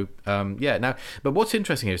 So now, but what's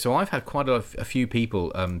interesting here? So I've had quite a few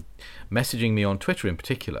people messaging me on Twitter in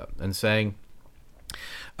particular and saying,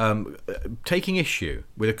 taking issue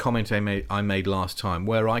with a comment I made last time,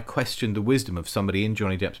 where I questioned the wisdom of somebody in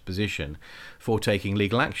Johnny Depp's position for taking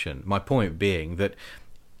legal action. My point being that,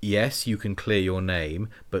 yes, you can clear your name,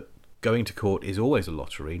 but going to court is always a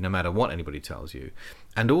lottery, no matter what anybody tells you.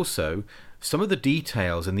 And also, some of the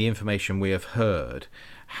details and the information we have heard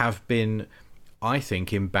have been, I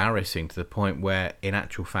think, embarrassing to the point where, in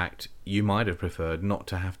actual fact, you might have preferred not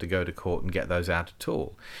to have to go to court and get those out at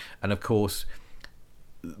all. And of course,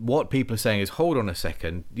 what people are saying is, hold on a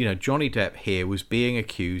second, Johnny Depp here was being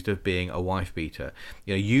accused of being a wife beater.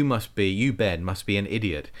 You, Ben, must be an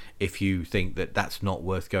idiot if you think that that's not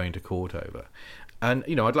worth going to court over. And,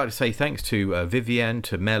 I'd like to say thanks to Vivienne,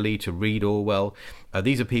 to Melly, to Reed Orwell.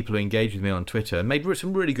 These are people who engaged with me on Twitter and made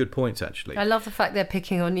some really good points, actually. I love the fact they're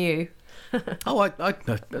picking on you.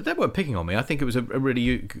 They weren't picking on me. I think it was a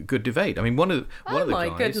really good debate. I mean, one of the guys... Oh,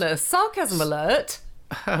 my goodness. Sarcasm alert.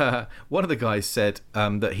 One of the guys said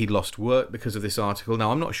that he'd lost work because of this article.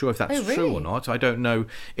 Now, I'm not sure if that's true or not. I don't know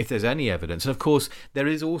if there's any evidence. And of course, there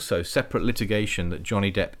is also separate litigation that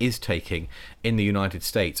Johnny Depp is taking in the United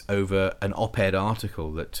States over an op-ed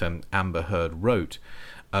article that Amber Heard wrote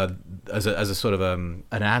as a sort of an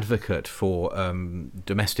advocate for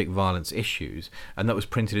domestic violence issues, and that was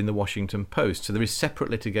printed in the Washington Post. So there is separate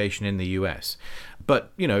litigation in the US.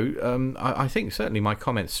 But, I think certainly my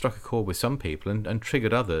comments struck a chord with some people and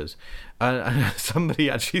triggered others. And somebody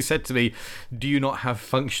actually said to me, do you not have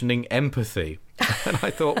functioning empathy? And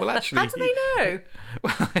I thought, well, actually... How do they know?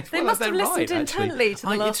 They must have listened intently to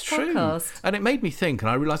the last it's true. podcast. And it made me think, and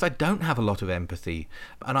I realised I don't have a lot of empathy.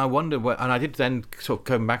 And I wonder, and I did then sort of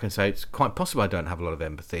come back and say it's quite possible I don't have a lot of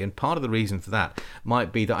empathy. And part of the reason for that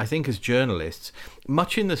might be that I think as journalists,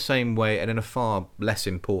 much in the same way and in a far less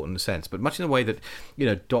important sense, but much in the way that,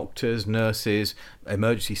 doctors, nurses,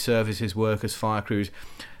 emergency services workers, fire crews,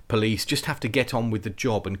 police just have to get on with the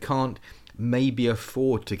job and can't maybe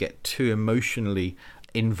afford to get too emotionally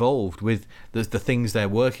involved with the things they're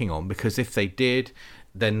working on, because if they did,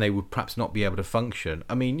 then they would perhaps not be able to function.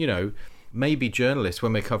 I mean, maybe journalists,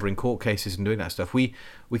 when we're covering court cases and doing that stuff, we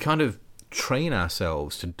kind of train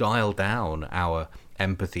ourselves to dial down our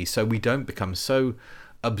empathy so we don't become so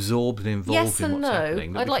absorbed and involved in what's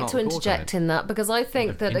happening. I'd like to interject in that, because I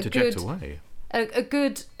think that a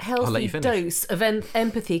good healthy dose of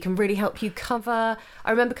empathy can really help you cover.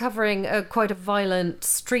 I remember covering quite a violent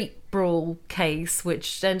street brawl case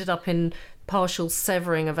which ended up in partial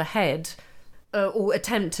severing of a head, or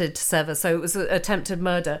attempted to sever, so it was attempted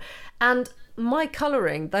murder. And my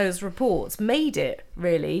colouring those reports made it,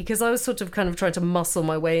 really, because I was sort of kind of trying to muscle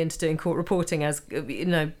my way into doing court reporting. As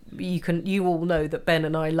you all know that Ben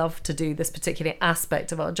and I love to do this particular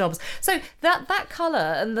aspect of our jobs. So that colour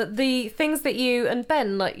and the things that you and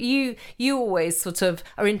Ben, like you always sort of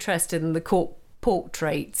are interested in the court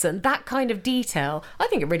portraits and that kind of detail. I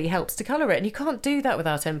think it really helps to colour it, and you can't do that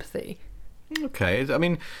without empathy. Okay, I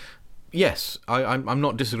mean, yes, I'm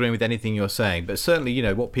not disagreeing with anything you're saying, but certainly,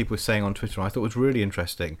 what people were saying on Twitter I thought was really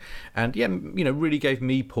interesting, and really gave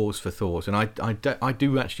me pause for thought. And I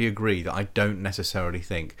do actually agree that I don't necessarily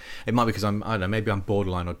think, it might be because I don't know, maybe I'm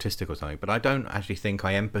borderline autistic or something, but I don't actually think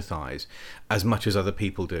I empathise as much as other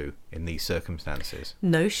people do in these circumstances.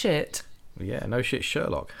 No shit. Yeah, no shit,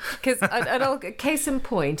 Sherlock. Because, case in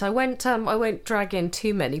point, I won't drag in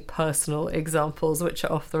too many personal examples which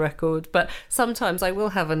are off the record, but sometimes I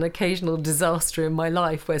will have an occasional disaster in my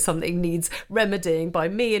life where something needs remedying by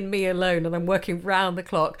me and me alone, and I'm working round the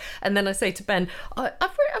clock. And then I say to Ben, I've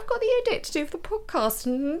got the edit to do for the podcast,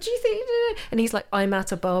 and do you think? And he's like, I'm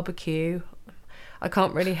at a barbecue. I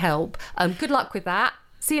can't really help. Good luck with that.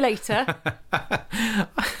 See you later.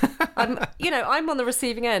 I'm on the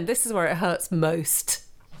receiving end. This is where it hurts most.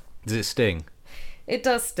 Does it sting? It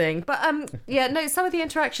does sting. But some of the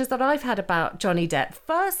interactions that I've had about Johnny Depp.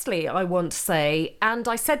 Firstly, I want to say, and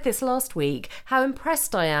I said this last week, how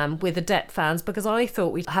impressed I am with the Depp fans, because I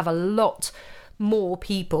thought we'd have a lot more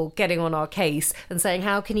people getting on our case and saying,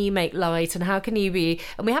 how can you make light and how can you be...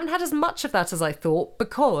 And we haven't had as much of that as I thought,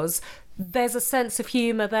 because there's a sense of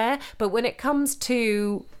humour there. But when it comes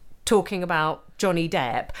to talking about Johnny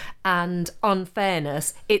Depp and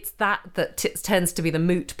unfairness, it's that tends to be the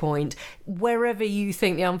moot point, wherever you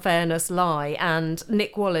think the unfairness lie. And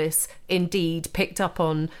Nick Wallace indeed picked up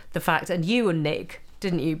on the fact, and you and Nick,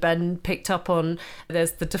 didn't you, Ben, picked up on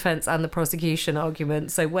there's the defence and the prosecution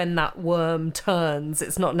argument. So when that worm turns,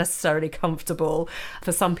 it's not necessarily comfortable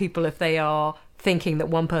for some people if they are thinking that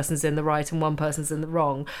one person's in the right and one person's in the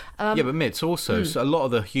wrong. Yeah, but Mitz, also, so a lot of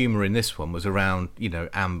the humour in this one was around,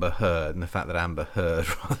 Amber Heard, and the fact that Amber Heard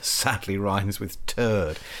rather sadly rhymes with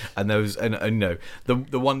turd. And those, my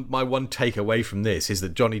one takeaway from this is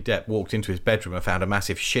that Johnny Depp walked into his bedroom and found a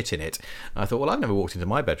massive shit in it. And I thought, well, I've never walked into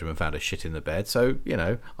my bedroom and found a shit in the bed, so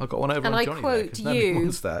I've got one over on Johnny. And I quote you,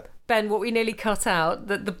 wants that. Ben, what we nearly cut out,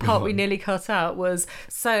 the part we nearly cut out was,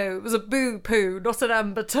 so it was a boo-poo, not an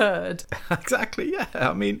amber turd. Exactly, yeah.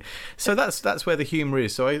 I mean, so that's where the humour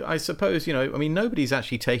is. So I suppose, nobody's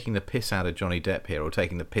actually taking the piss out of Johnny Depp here or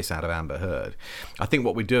taking the piss out of Amber Heard. I think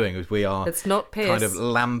what we're doing is we are it's not piss. Kind of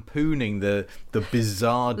lampooning the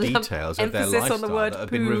bizarre details of their lifestyle that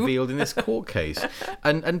have been revealed in this court case.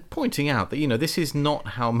 and pointing out that, this is not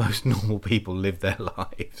how most normal people live their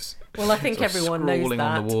lives. Well, I think everyone knows that. Scrawling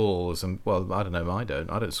on the walls, and I don't know. I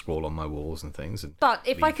don't scrawl on my walls and things. But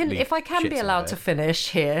if I can be allowed to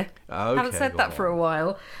finish here, I haven't said that for a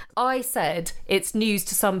while. I said it's news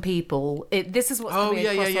to some people. This is what's coming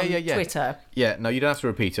across on Twitter. Yeah, no, you don't have to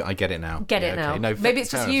repeat it. I get it now. Get it now. No, maybe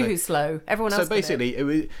it's just you who's slow. Everyone else. So basically, it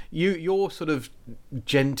was your sort of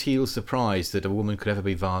genteel surprise that a woman could ever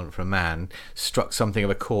be violent for a man struck something of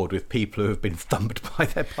a chord with people who have been thumped by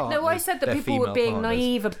their partners. No, I said that people were being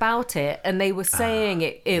naive about it, and they were saying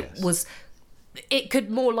it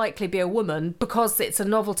could more likely be a woman because it's a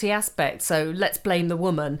novelty aspect, so let's blame the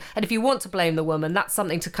woman. And if you want to blame the woman, that's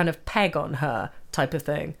something to kind of peg on her type of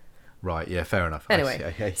thing. Right, yeah, fair enough. Anyway,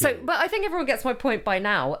 but I think everyone gets my point by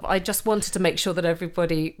now. I just wanted to make sure that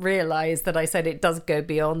everybody realised that I said it does go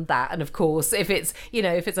beyond that. And of course, if it's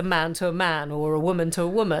a man to a man or a woman to a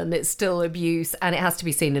woman, it's still abuse and it has to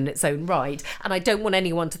be seen in its own right. And I don't want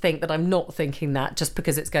anyone to think that I'm not thinking that just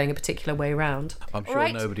because it's going a particular way round. I'm sure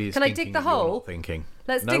nobody is thinking that you're not thinking.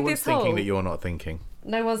 Let's dig this hole. No one's thinking that you're not thinking.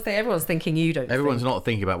 Everyone's thinking you don't Everyone's not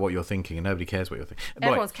thinking about what you're thinking and nobody cares what you're thinking.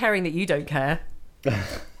 Everyone's caring that you don't care.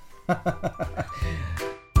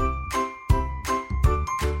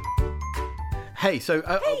 Hey, so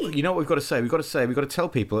you know what we've got to say? We've got to tell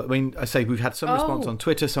people. I mean, I say we've had some response on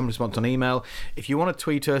Twitter, some response on email. If you want to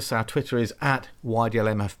tweet us, our Twitter is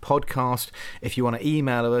 @YDLMF Podcast. If you want to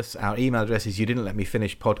email us, our email address is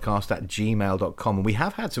youdidn'tletmefinish@gmail.com. And we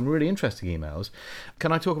have had some really interesting emails.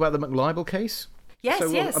 Can I talk about the McLibel case? Yes,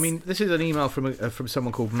 yes. I mean, this is an email from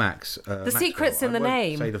someone called Max. The secret's in the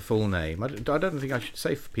name. Say the full name. I don't think I should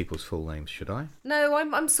say people's full names, should I? No,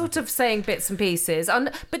 I'm sort of saying bits and pieces.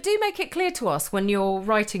 But do make it clear to us when you're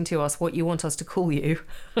writing to us what you want us to call you.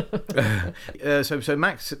 So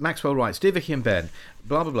Maxwell writes, Dear Vicky and Ben,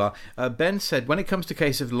 blah, blah, blah. Ben said, when it comes to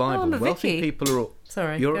case of libel, wealthy Vicky. people are all...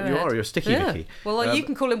 Sorry, you're sticky Vicky. Well, you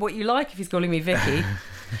can call him what you like if he's calling me Vicky.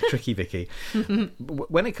 Tricky Vicky.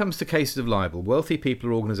 When it comes to cases of libel, wealthy people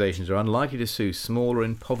or organisations are unlikely to sue smaller,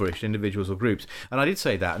 impoverished individuals or groups. And I did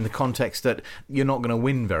say that in the context that you're not going to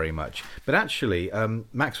win very much. But actually,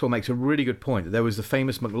 Maxwell makes a really good point. That there was the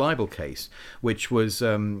famous McLibel case, which was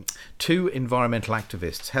two environmental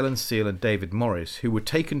activists, Helen Steele and David Morris, who were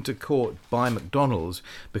taken to court by McDonald's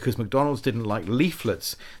because McDonald's didn't like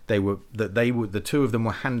leaflets the two of them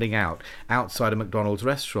were handing out outside a McDonald's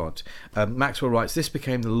restaurant. Maxwell writes, this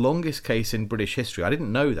became the longest case in British history. I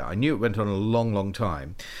didn't know that. I knew it went on a long, long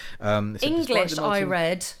time. English, I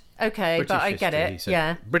read. Okay, British but I get it.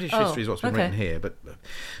 Yeah. British history is what's been written here. But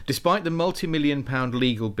despite the multi-million-pound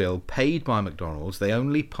legal bill paid by McDonald's, they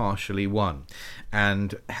only partially won.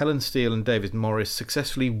 And Helen Steele and David Morris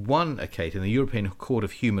successfully won a case in the European Court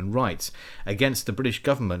of Human Rights against the British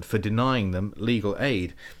government for denying them legal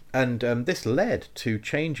aid. And this led to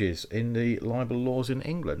changes in the libel laws in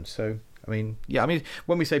England. So, when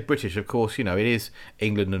we say British, of course, it is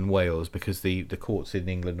England and Wales because the courts in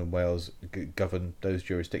England and Wales govern those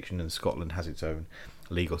jurisdictions, and Scotland has its own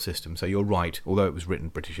legal system. So you're right. Although it was written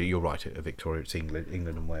British, you're right, Victoria, it's England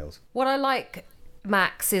and Wales. What I like,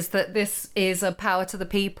 Max, is that this is a power to the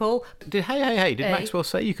people. Did Maxwell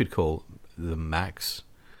say you could call them Max?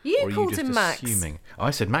 You called him Max. Assuming? I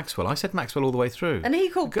said Maxwell. I said Maxwell all the way through. And he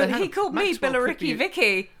called me Billericay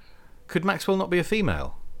Vicky. Could Maxwell not be a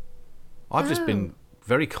female? I've just been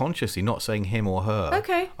very consciously not saying him or her.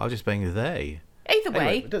 Okay. I was just saying they. Either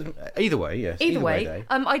way, yes. Either way,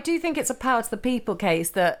 I do think it's a power to the people case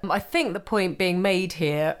that I think the point being made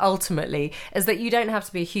here ultimately is that you don't have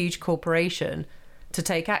to be a huge corporation to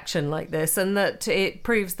take action like this, and that it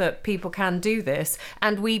proves that people can do this.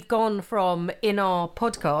 And we've gone from, in our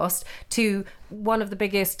podcast, to one of the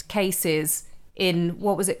biggest cases in,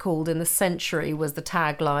 what was it called, in the century was the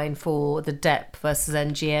tagline for the Depp versus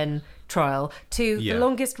NGN trial, to the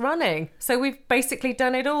longest running. So we've basically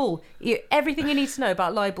done it all. Everything you need to know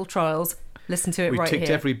about libel trials, listen to it right here. We've ticked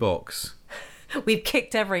every box. We've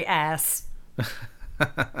kicked every ass.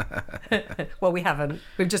 Well, we haven't.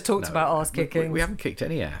 We've just talked about arse kicking. We haven't kicked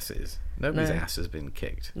any asses. Nobody's ass has been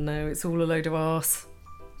kicked. No, it's all a load of arse.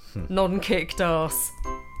 Non-kicked arse.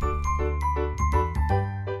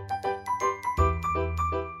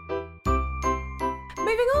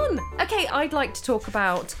 Moving on. Okay, I'd like to talk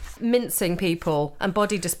about mincing people and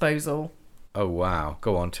body disposal. Oh, wow.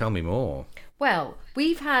 Go on, tell me more. Well,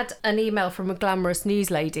 we've had an email from a glamorous news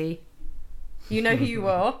lady. You know who you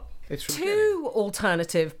are. It's two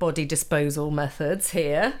alternative body disposal methods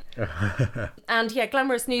here. And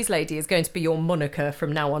Glamorous News Lady is going to be your moniker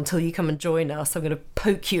from now on till you come and join us. I'm going to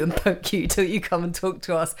poke you till you come and talk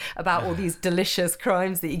to us about all these delicious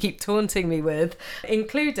crimes that you keep taunting me with,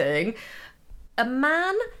 including a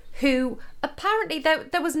man who apparently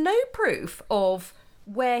there was no proof of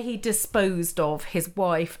where he disposed of his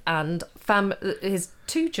wife and his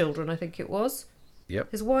two children, I think it was.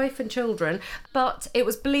 Yep. His wife and children, but it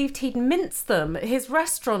was believed he'd minced them at his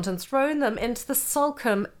restaurant and thrown them into the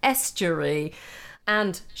Salcombe estuary.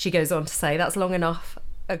 And she goes on to say that's long enough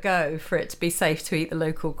ago for it to be safe to eat the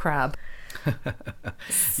local crab.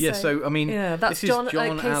 That's this is John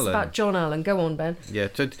Allen. About John Allen. Go on, Ben. Yeah,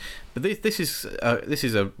 but this is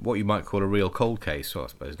what you might call a real cold case. Well, I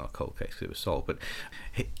suppose not a cold case because it was solved. But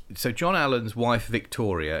so John Allen's wife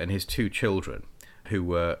Victoria and his two children, who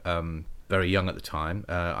were very young at the time.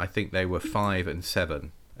 I think they were 5 and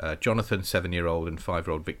 7 Jonathan, 7-year-old, and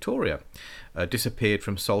 5-year-old Victoria disappeared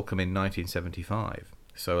from Salcombe in 1975.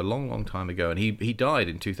 So a long, long time ago. And he died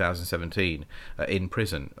in 2017 in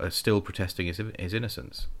prison, still protesting his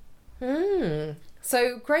innocence.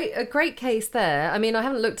 So a great case there. I mean, I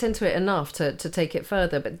haven't looked into it enough to take it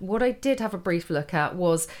further, but what I did have a brief look at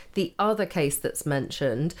was the other case that's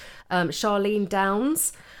mentioned, Charlene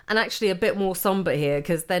Downs, and actually a bit more somber here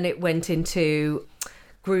because then it went into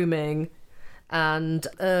grooming and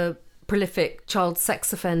prolific child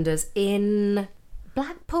sex offenders in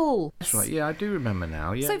Blackpool. That's right. Yeah, I do remember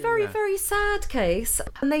now. Yeah. So very sad case,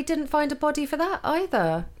 and they didn't find a body for that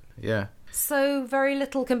either. Yeah. So very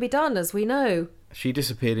little can be done, as we know. She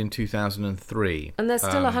disappeared in 2003. And there's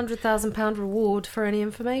still a £100,000 reward for any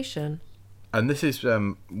information. And this is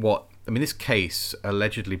this case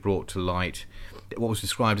allegedly brought to light what was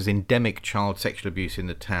described as endemic child sexual abuse in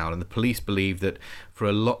the town. And the police believe that for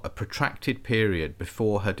a protracted period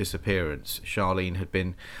before her disappearance, Charlene had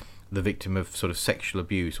been the victim of sort of sexual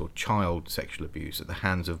abuse or child sexual abuse at the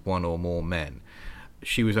hands of one or more men.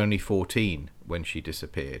 She was only 14 when she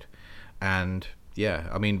disappeared. And yeah,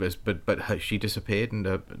 I mean, she disappeared, and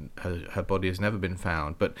her body has never been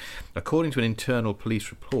found. But according to an internal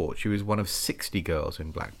police report, she was one of 60 girls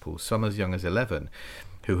in Blackpool, some as young as 11,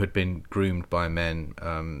 who had been groomed by men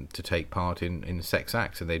to take part in sex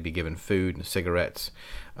acts, and they'd be given food and cigarettes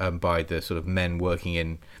by the sort of men working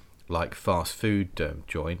in like fast food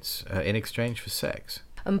joints in exchange for sex.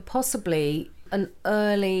 And possibly an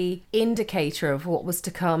early indicator of what was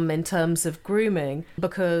to come in terms of grooming,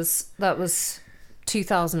 because that was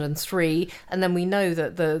 2003, and then we know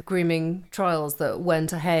that the grooming trials that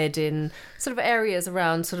went ahead in sort of areas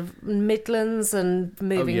around sort of Midlands and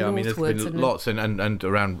moving northwards. I mean, there's been lots and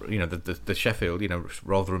around, you know, the Sheffield, you know,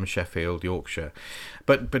 Rotherham, Sheffield, Yorkshire.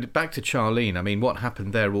 But back to Charlene, I mean, what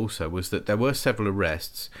happened there also was that there were several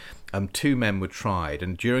arrests. 2 men were tried,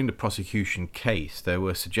 and during the prosecution case, there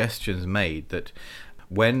were suggestions made that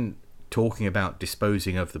when talking about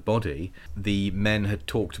disposing of the body, the men had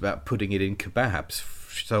talked about putting it in kebabs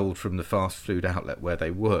sold from the fast food outlet where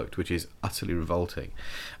they worked, which is utterly revolting.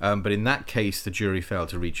 But in that case, the jury failed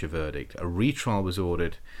to reach a verdict. A retrial was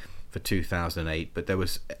ordered for 2008, but there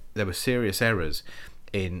were serious errors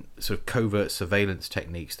in sort of covert surveillance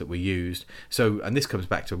techniques that were used. So, and this comes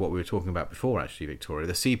back to what we were talking about before, actually, Victoria.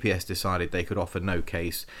 The CPS decided they could offer no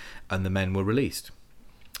case, and the men were released.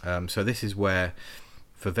 So this is where,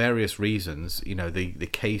 for various reasons, you know, the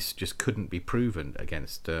case just couldn't be proven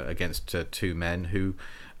against 2 men who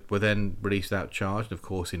were then released without charge. And of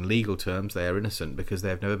course, in legal terms, they are innocent because they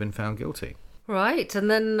have never been found guilty. Right, and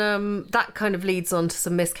then that kind of leads on to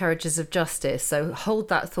some miscarriages of justice, so hold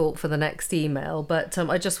that thought for the next email. But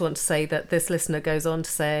I just want to say that this listener goes on to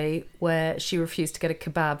say where she refused to get a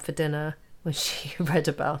kebab for dinner when she read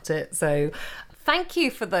about it. So thank you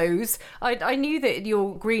for those. I knew that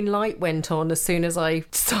your green light went on as soon as I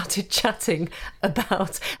started chatting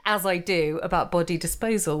about, as I do, about body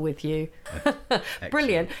disposal with you.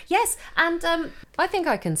 Brilliant. Yes, and I think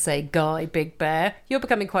I can say, Guy Big Bear, you're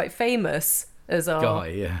becoming quite famous as our Guy,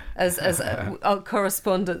 yeah. as our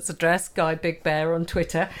correspondence address, Guy Big Bear on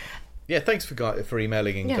Twitter. Yeah, thanks for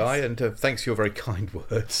emailing in, yes. Guy, and thanks for your very kind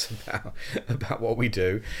words about what we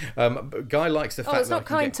do. Guy likes the fact it's not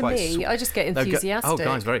kind to me. I just get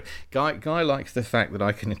enthusiastic. Guy likes the fact that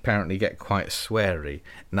I can apparently get quite sweary.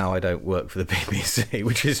 Now I don't work for the BBC,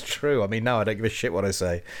 which is true. I mean, now I don't give a shit what I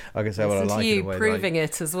say. I can say what I like. You proving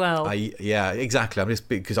it as well. Yeah, exactly. I'm just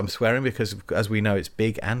because I'm swearing because, as we know, it's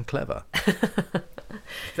big and clever.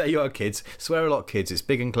 There you are, kids. Swear a lot, kids. It's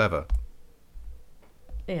big and clever.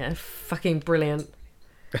 Yeah, fucking brilliant.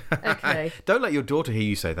 Okay. Don't let your daughter hear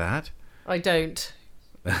you say that. I don't.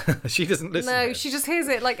 She doesn't listen. No, she just hears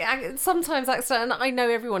it like sometimes accident. And I know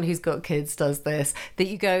everyone who's got kids does this. That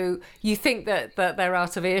you think that they're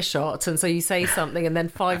out of earshot, and so you say something, and then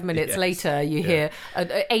 5 minutes later you hear.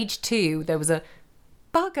 At age 2, there was a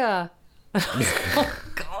bugger. Oh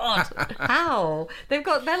God! How they're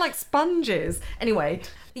like sponges. Anyway,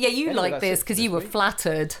 yeah, you like this because you were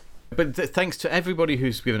flattered. But thanks to everybody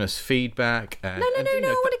who's given us feedback. No, I want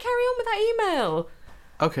to carry on with that email.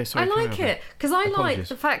 Okay, sorry. I like it because I like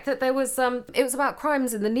the fact that there was it was about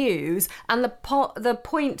crimes in the news, and the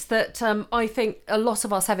point that I think a lot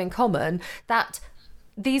of us have in common, that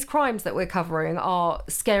these crimes that we're covering are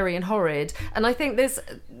scary and horrid, and I think this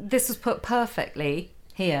was put perfectly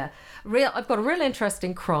here. I've got a real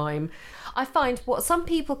interesting crime. I find what some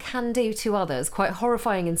people can do to others quite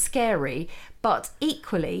horrifying and scary, but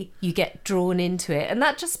equally you get drawn into it, and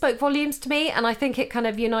that just spoke volumes to me, and I think it kind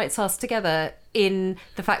of unites us together in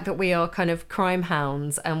the fact that we are kind of crime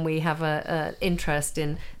hounds and we have an interest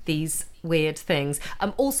in these weird things.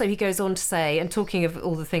 Also, he goes on to say, and talking of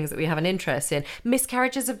all the things that we have an interest in,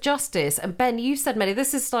 miscarriages of justice. And Ben, you said many.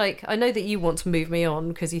 This is like, I know that you want to move me on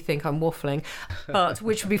because you think I'm waffling, but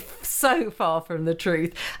which would be so far from the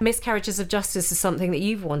truth. Miscarriages of justice is something that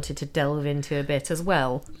you've wanted to delve into a bit as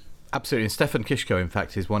well. Absolutely. And Stefan Kishko, in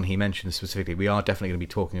fact, is one he mentioned specifically. We are definitely going to be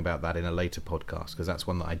talking about that in a later podcast, because that's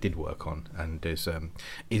one that I did work on and is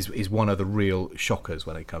one of the real shockers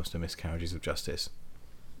when it comes to miscarriages of justice.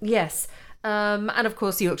 Yes. And of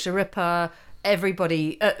course, Yorkshire Ripper,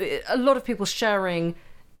 everybody, a lot of people sharing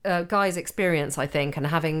Guy's experience, I think, and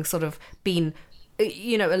having sort of been,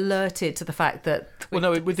 alerted to the fact that... Well,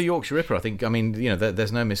 no, with the Yorkshire Ripper, I think,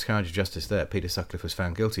 there's no miscarriage of justice there. Peter Sutcliffe was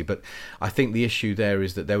found guilty. But I think the issue there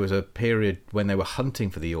is that there was a period when they were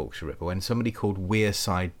hunting for the Yorkshire Ripper, when somebody called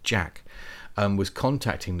Wearside Jack was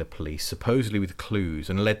contacting the police, supposedly with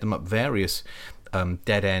clues, and led them up various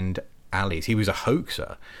dead-end alleys. He was a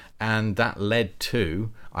hoaxer. And that led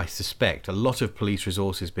to, I suspect, a lot of police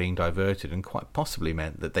resources being diverted, and quite possibly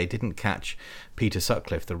meant that they didn't catch Peter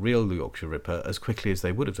Sutcliffe, the real Yorkshire Ripper, as quickly as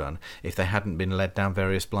they would have done if they hadn't been led down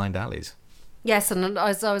various blind alleys. Yes, and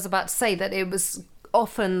as I was about to say, that it was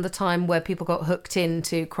often the time where people got hooked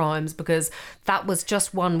into crimes because that was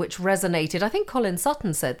just one which resonated. I think Colin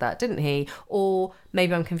Sutton said that, didn't he? Or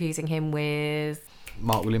maybe I'm confusing him with...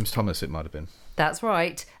 Mark Williams Thomas, it might have been. That's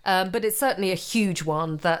right. But it's certainly a huge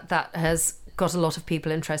one that has got a lot of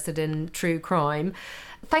people interested in true crime.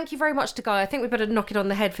 Thank you very much to Guy. I think we better knock it on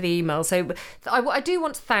the head for the email. So I do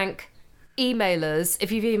want to thank emailers. If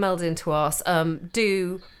you've emailed into us,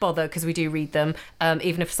 do bother, because we do read them,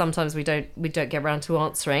 even if sometimes we don't get around to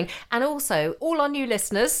answering. And also all our new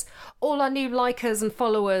listeners, all our new likers and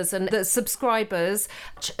followers and the subscribers,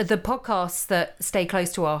 the podcasts that stay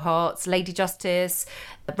close to our hearts, Lady Justice,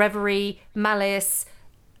 Reverie, Malice,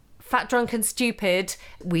 Fat, Drunk and Stupid.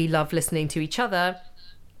 We love listening to each other.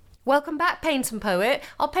 Welcome back, Paint and Poet.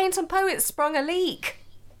 Our Paint and Poet sprung a leak.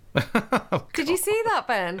 Oh, did you see that,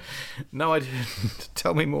 Ben? No, I didn't.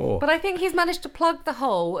 Tell me more. But I think he's managed to plug the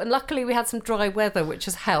hole, and luckily we had some dry weather, which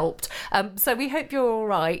has helped. So we hope you're all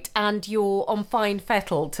right, and you're on fine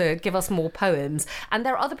fettle to give us more poems. And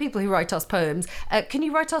there are other people who write us poems. Can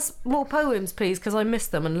you write us more poems, please? Because I miss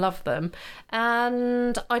them and love them.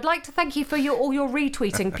 And I'd like to thank you for all your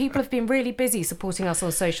retweeting. People have been really busy supporting us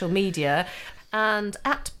on social media. And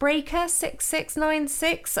at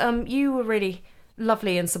Breaker6696, you were really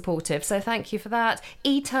lovely and supportive, so thank you for that.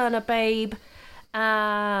 Turner Babe,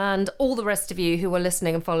 and all the rest of you who are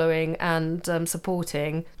listening and following and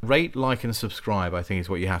supporting. Rate, like and subscribe, I think, is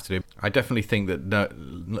what you have to do. I definitely think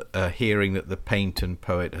that hearing that the Paint and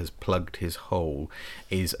Poet has plugged his hole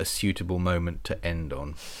is a suitable moment to end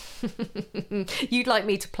on. You'd like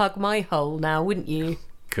me to plug my hole now, wouldn't you?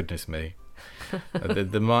 Goodness me.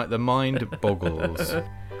 The mind boggles.